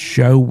Netflix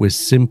show was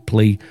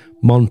simply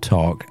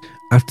Montauk.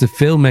 After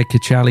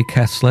filmmaker Charlie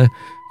Kessler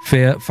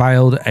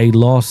filed a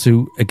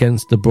lawsuit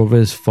against the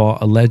brothers for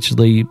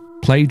allegedly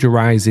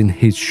plagiarizing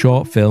his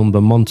short film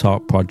The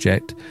Montauk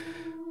Project,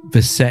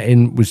 the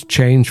setting was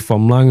changed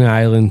from Long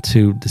Island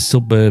to the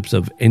suburbs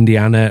of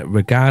Indiana.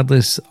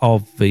 Regardless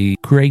of the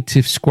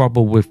creative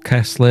squabble with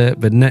Kessler,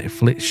 the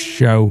Netflix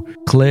show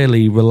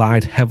clearly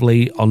relied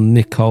heavily on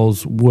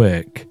Nichols'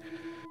 work.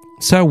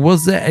 So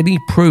was there any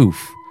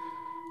proof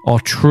or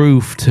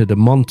truth to the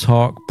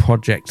Montauk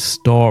Project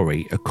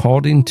story?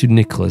 According to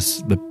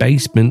Nicholas, the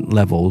basement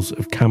levels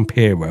of Camp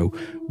Hero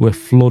were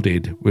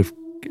flooded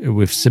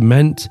with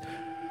cement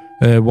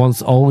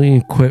once all the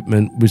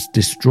equipment was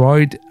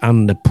destroyed,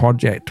 and the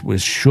project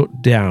was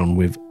shut down,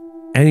 with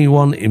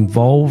anyone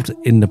involved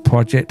in the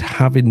project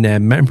having their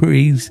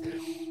memories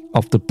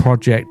of the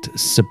project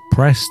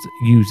suppressed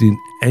using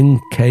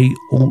MK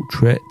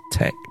Ultra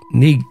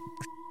technique.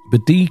 The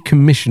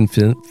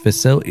decommissioned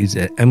facilities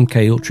at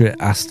MK Ultra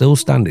are still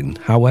standing,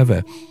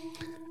 however,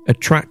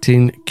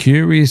 attracting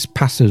curious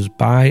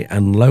passers-by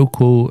and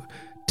local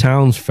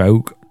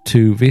townsfolk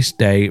to this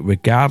day.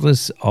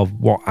 Regardless of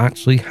what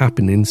actually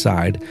happened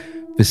inside,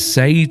 the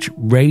Sage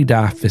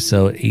radar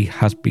facility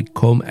has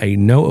become a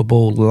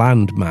notable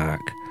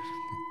landmark.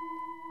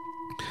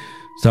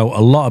 So a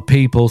lot of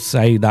people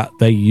say that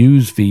they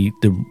use the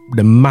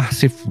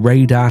massive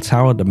radar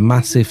tower, the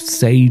massive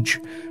Sage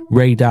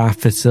radar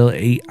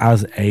facility,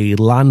 as a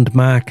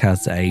landmark,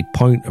 as a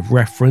point of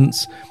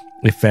reference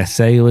if they're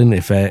sailing,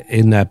 if they're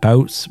in their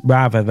boats,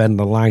 rather than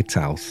the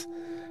lighthouse.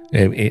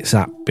 It's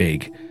that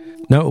big.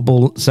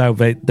 Notable, so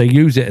they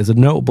use it as a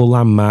notable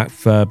landmark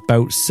for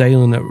boats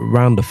sailing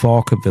around the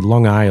fork of the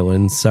Long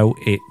Island, so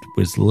it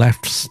was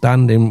left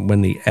standing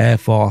when the Air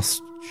Force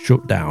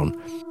shut down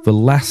the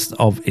last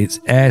of its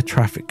air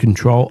traffic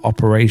control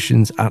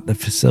operations at the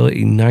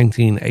facility in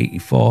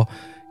 1984,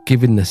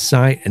 giving the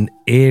site an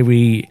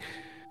eerie,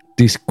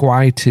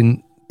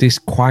 disquieting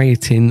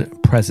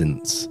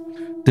presence.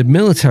 The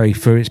military,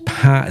 for its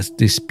part, has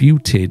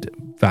disputed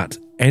that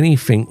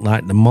anything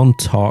like the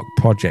Montauk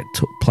Project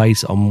took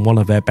place on one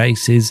of their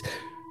bases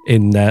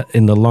in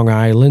the Long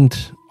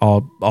Island,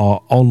 or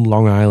on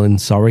Long Island,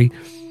 sorry.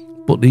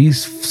 But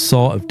these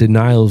sort of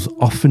denials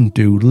often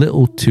do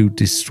little to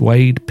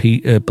dissuade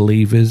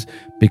believers,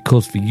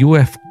 because the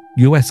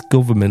US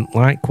government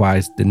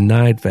likewise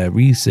denied their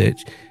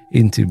research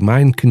into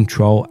mind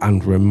control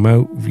and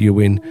remote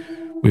viewing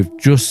with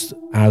just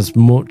as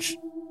much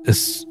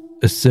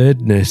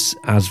absurdness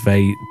as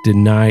they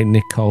deny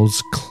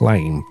Nichols'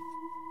 claim.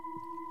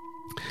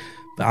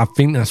 But I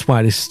think that's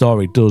why this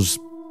story does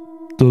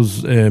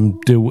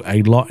do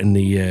a lot in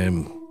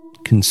the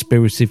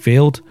conspiracy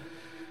field.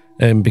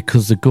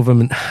 Because the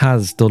government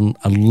has done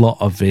a lot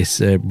of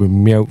this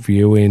remote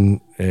viewing,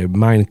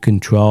 mind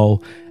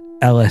control,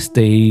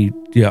 LSD,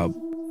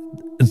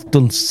 has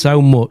done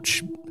so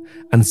much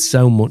and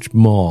so much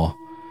more.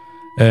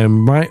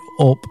 Right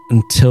up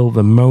until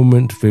the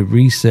moment the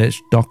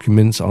research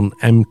documents on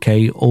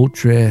MK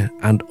Ultra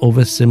and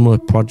other similar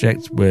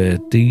projects were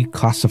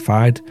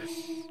declassified,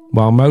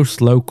 while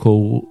most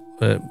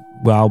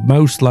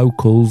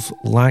locals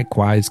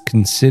likewise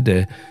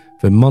consider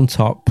the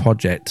Montauk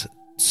Project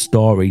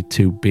story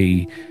to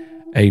be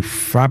a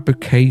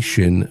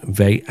fabrication.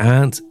 They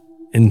aren't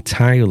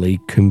entirely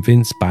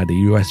convinced by the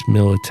US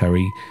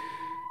military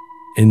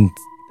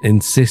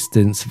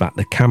insistence that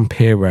the Camp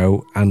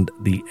Hero and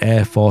the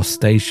Air Force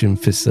Station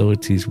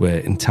facilities were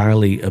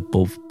entirely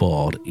above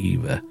board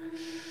either.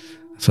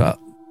 So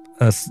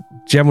that's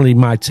generally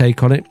my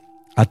take on it.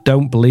 I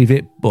don't believe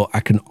it, but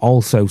I can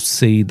also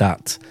see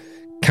that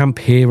Camp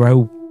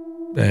Hero,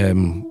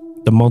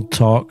 the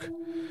Montauk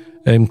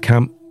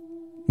camp,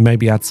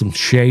 maybe had some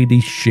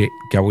shady shit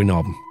going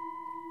on.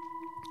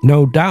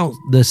 No doubt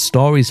the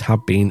stories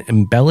have been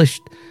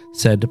embellished,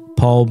 said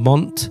Paul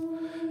Mont,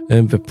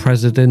 the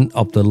president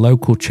of the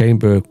local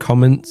Chamber of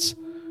Commerce.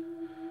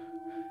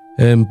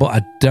 But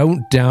I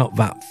don't doubt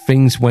that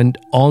things went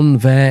on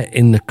there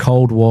in the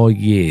Cold War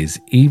years.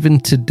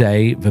 Even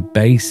today, the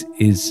base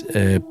is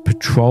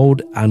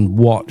patrolled and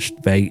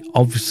watched. They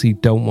obviously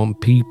don't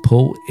want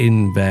people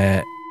in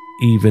there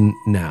even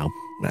now.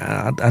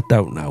 I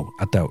don't know.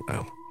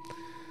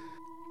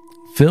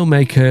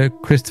 Filmmaker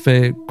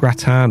Christopher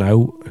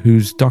Grattano,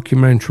 whose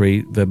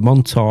documentary The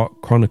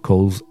Montauk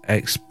Chronicles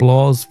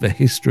explores the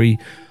history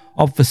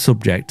of the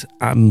subject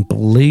and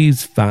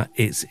believes that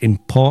it's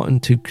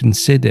important to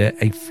consider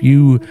a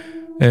few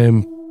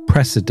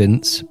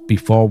precedents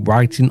before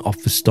writing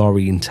off the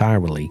story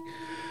entirely.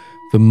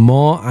 The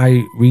more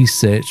I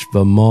research,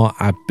 the more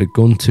I've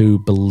begun to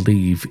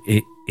believe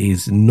it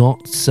is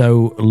not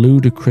so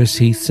ludicrous,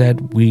 he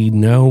said. We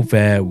know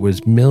there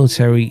was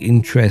military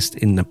interest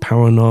in the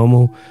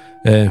paranormal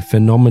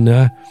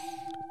phenomena.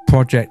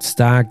 Project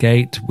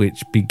Stargate,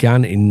 which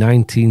began in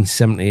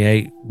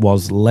 1978,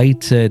 was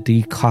later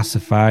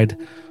declassified.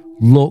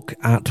 Look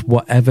at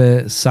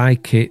whatever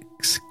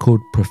psychics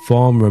could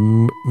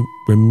perform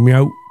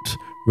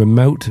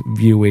remote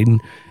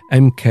viewing.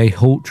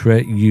 MK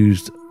Ultra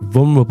used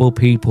vulnerable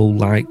people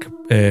like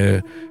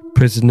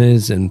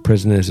prisoners and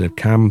prisoners of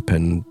camp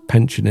and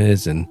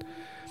pensioners and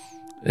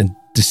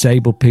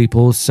disabled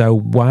people. So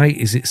why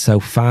is it so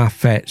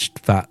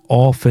far-fetched that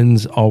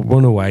orphans or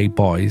runaway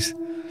boys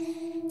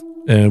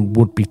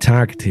would be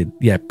targeted?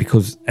 Yeah,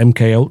 because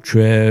MK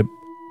Ultra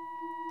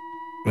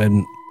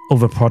and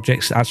other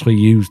projects actually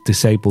use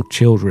disabled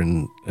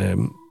children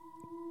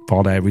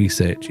for their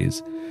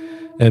researches.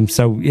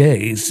 So yeah,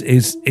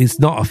 it's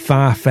not a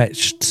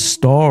far-fetched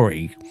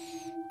story.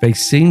 They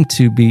seem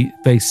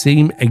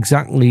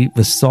exactly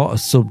the sort of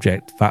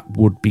subject that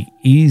would be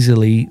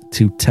easily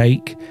to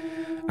take,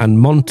 and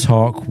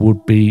Montauk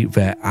would be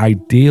their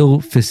ideal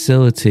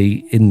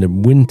facility. In the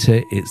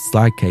winter, it's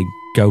like a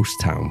ghost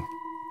town.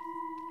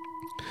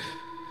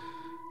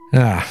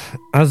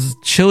 As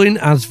chilling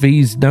as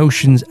these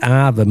notions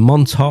are, the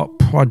Montauk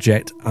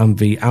Project and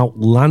the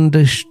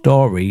outlandish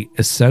story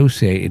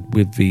associated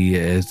with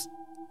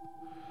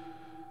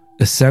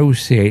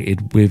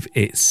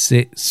it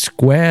sits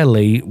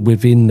squarely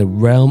within the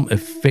realm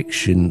of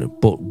fiction,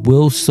 but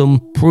will some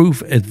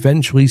proof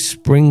eventually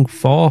spring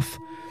forth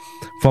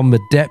from the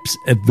depths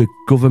of the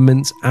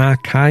government's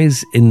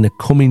archives in the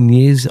coming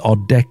years or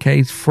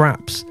decades?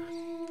 Perhaps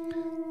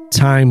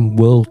time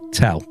will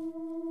tell.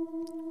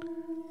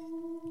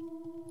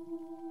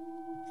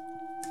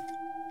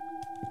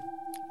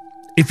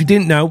 If you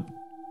didn't know,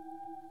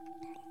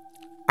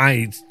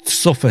 I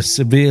suffer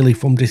severely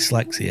from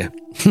dyslexia.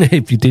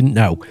 If you didn't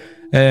know.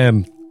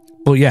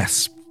 But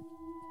yes.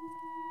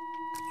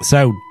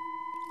 So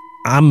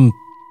I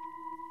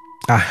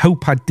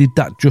hope I did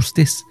that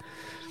justice.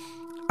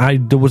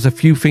 there was a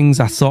few things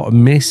I sort of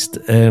missed,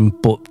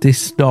 but this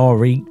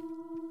story,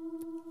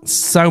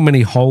 so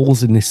many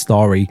holes in this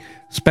story,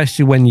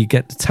 especially when you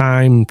get the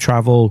time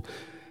travel,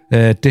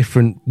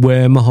 different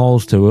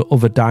wormholes to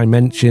other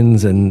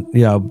dimensions, and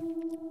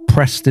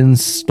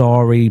Preston's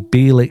story,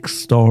 Bielik's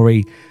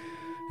story,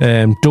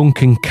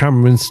 Duncan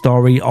Cameron's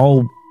story,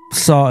 all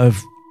sort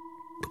of.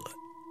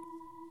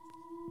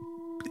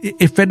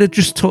 If they'd have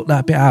just took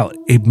that bit out,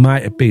 it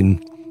might have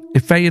been.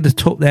 If they had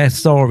took their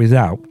stories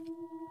out,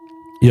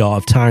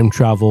 of time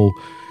travel,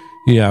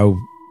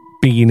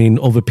 being in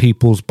other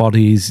people's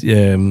bodies,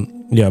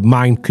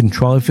 mind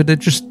control. If they'd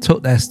just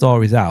took their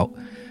stories out,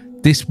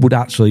 this would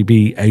actually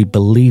be a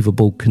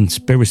believable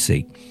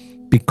conspiracy,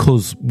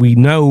 because we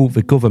know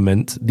the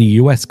government, the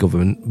US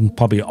government, and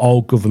probably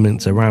all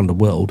governments around the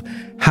world,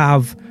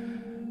 have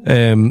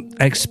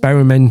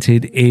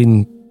experimented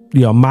in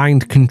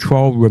mind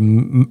control,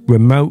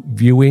 remote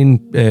viewing,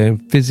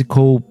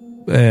 physical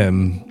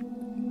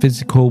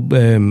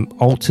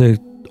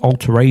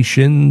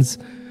alterations,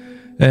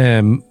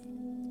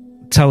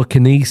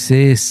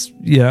 telekinesis.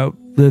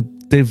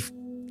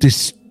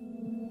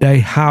 They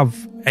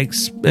have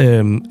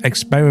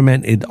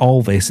experimented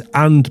all this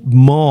and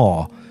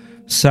more.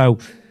 So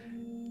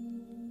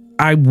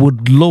I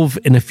would love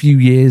in a few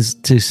years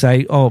to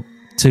see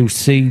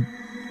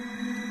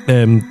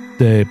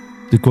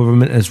the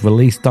government has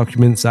released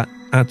documents that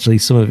actually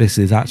some of this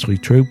is actually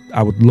true.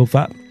 I would love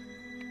that.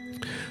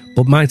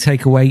 But my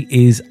takeaway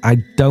is I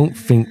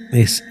think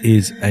this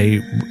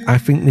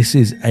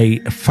is a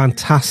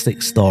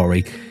fantastic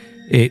story.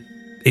 It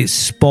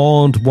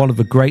spawned one of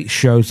the great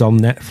shows on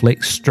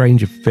Netflix,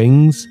 Stranger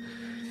Things.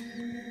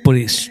 But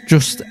it's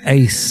just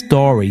a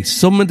story.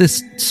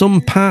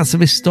 Some parts of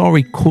this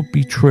story could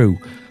be true,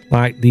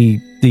 like the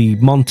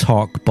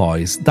Montauk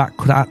boys. That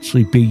could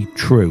actually be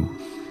true.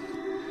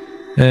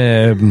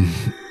 And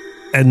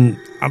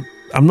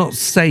I'm not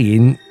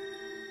saying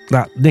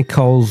that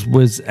Nichols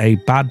was a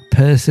bad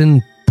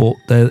person, but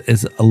there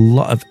is a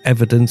lot of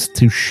evidence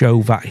to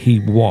show that he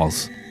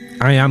was.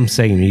 I am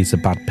saying he's a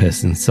bad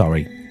person,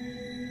 sorry.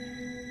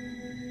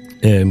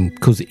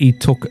 Because he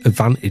took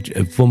advantage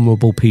of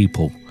vulnerable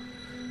people.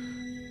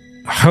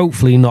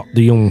 Hopefully not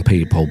the young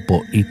people,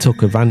 but he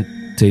took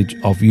advantage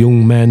of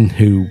young men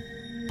who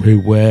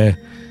were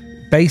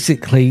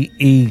basically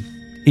he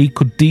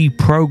could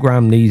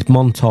deprogram these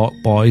Montauk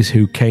boys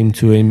who came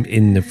to him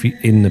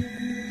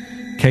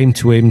came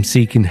to him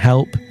seeking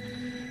help,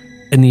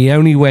 and the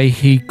only way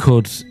he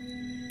could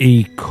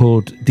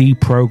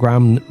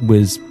deprogram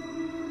was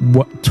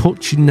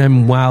touching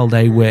them while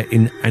they were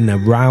in an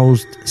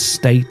aroused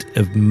state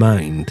of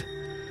mind.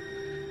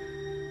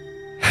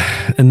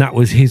 And that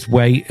was his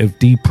way of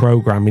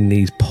deprogramming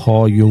these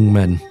poor young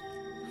men.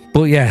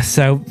 But yeah,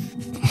 so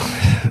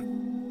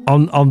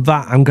on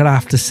that, I'm going to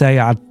have to say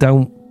I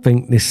don't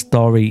think this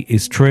story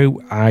is true.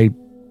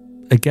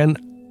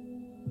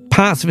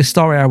 Parts of his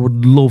story I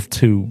would love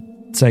to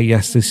say,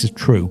 yes, this is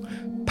true.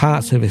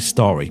 Parts of his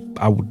story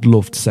I would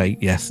love to say,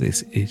 yes,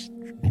 this is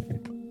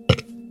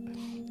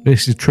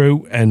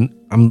true. And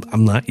I'm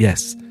like,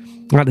 yes.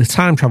 Like the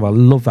time travel, I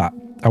love that.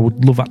 I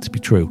would love that to be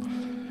true.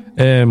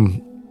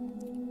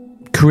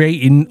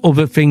 Creating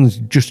other things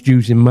just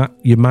using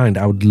your mind,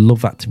 I would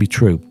love that to be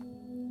true.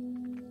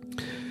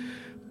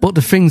 But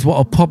the things what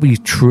are probably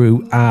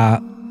true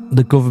are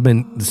the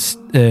government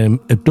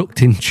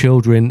abducting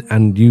children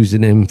and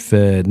using them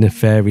for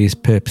nefarious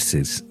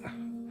purposes.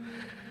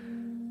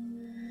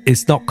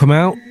 It's not come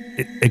out.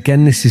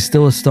 Again, this is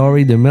still a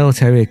story. The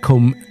military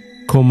come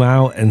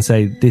out and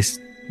say this,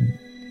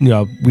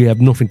 we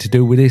have nothing to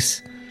do with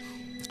this.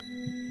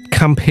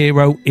 Camp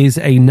Hero is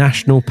a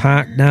national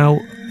park now.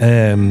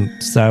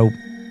 So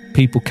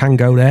people can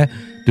go there.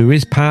 There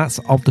is parts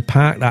of the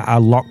park that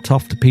are locked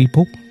off to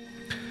people.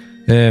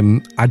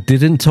 I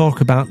didn't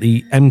talk about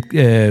the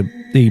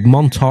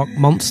Montauk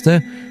monster,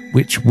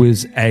 which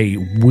was a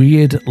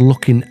weird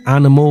looking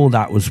animal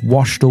that was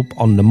washed up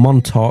on the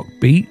Montauk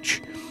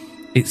beach.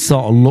 It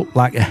sort of looked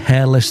like a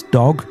hairless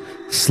dog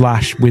 /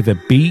 with a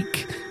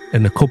beak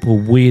and a couple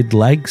of weird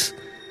legs.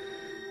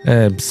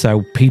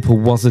 So people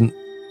wasn't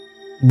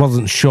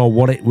sure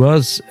what it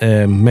was.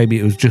 Maybe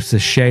it was just a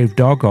shaved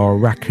dog or a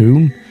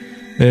raccoon.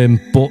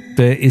 But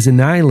there is an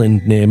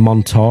island near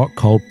Montauk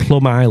called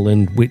Plum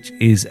Island, which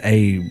is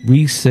a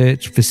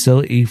research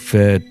facility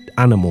for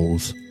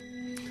animals.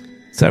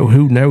 So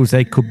who knows,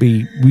 they could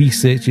be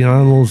researching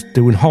animals,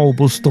 doing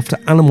horrible stuff to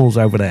animals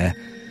over there.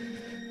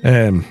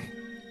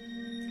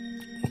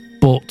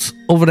 But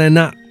other than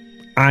that,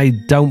 I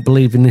don't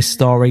believe in this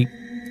story.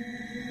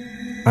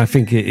 I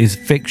think it is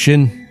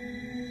fiction.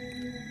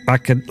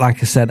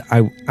 Like I said,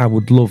 I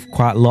would love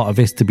quite a lot of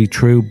this to be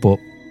true, but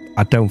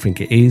I don't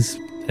think it is.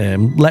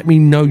 Let me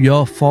know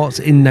your thoughts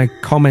in the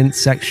comment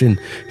section.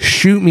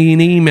 Shoot me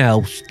an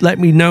email. Let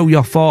me know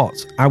your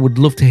thoughts. I would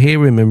love to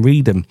hear them and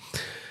read them.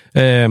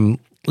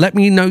 Let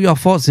me know your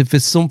thoughts. If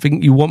there's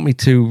something you want me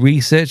to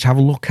research, have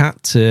a look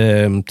at,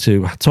 to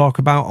talk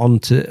about on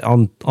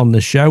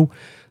the show,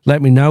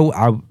 let me know.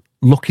 I'll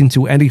look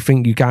into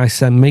anything you guys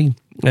send me.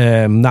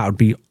 That would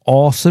be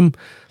awesome.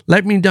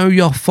 Let me know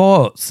your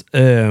thoughts.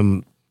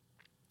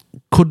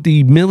 Could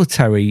the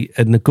military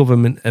and the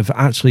government have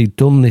actually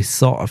done this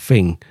sort of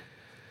thing?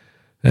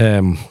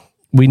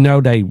 We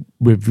know they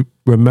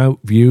remote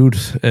viewed.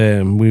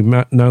 We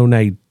know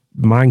they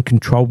mind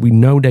control. We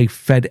know they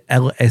fed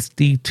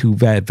LSD to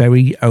their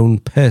very own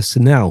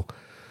personnel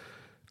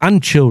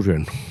and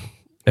children.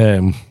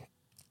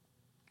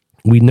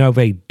 We know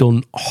they've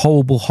done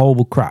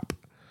horrible crap.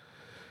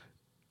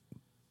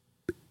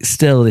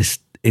 Still,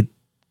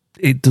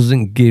 it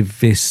doesn't give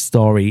this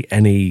story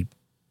any.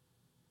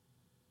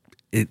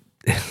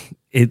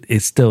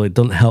 It still, it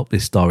doesn't help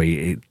this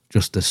story. It's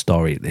just a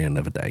story at the end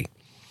of the day.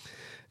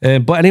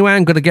 But anyway,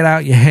 I'm going to get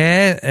out your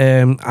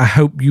hair. I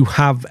hope you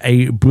have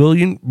a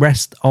brilliant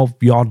rest of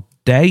your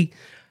day.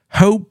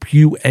 Hope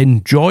you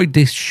enjoyed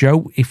this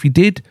show. If you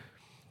did,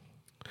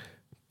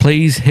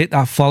 please hit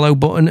that follow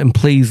button and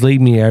please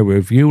leave me a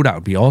review. That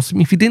would be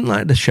awesome. If you didn't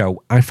like the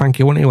show, I thank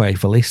you anyway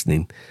for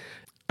listening.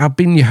 I've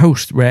been your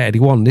host, Rare Eddie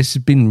One. This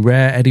has been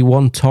Rare Eddie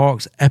One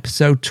Talks,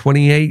 episode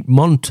 28,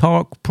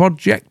 Montauk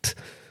Project,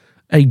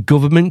 a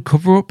government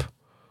cover-up,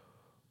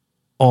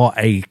 or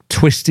a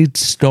twisted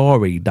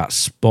story that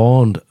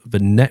spawned the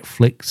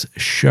Netflix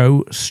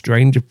show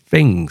Stranger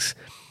Things.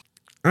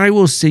 I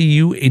will see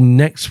you in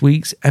next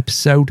week's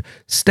episode.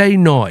 Stay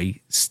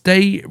naughty,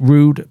 stay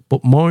rude,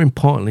 but more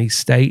importantly,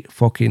 stay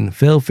fucking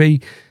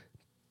filthy.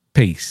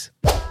 Peace.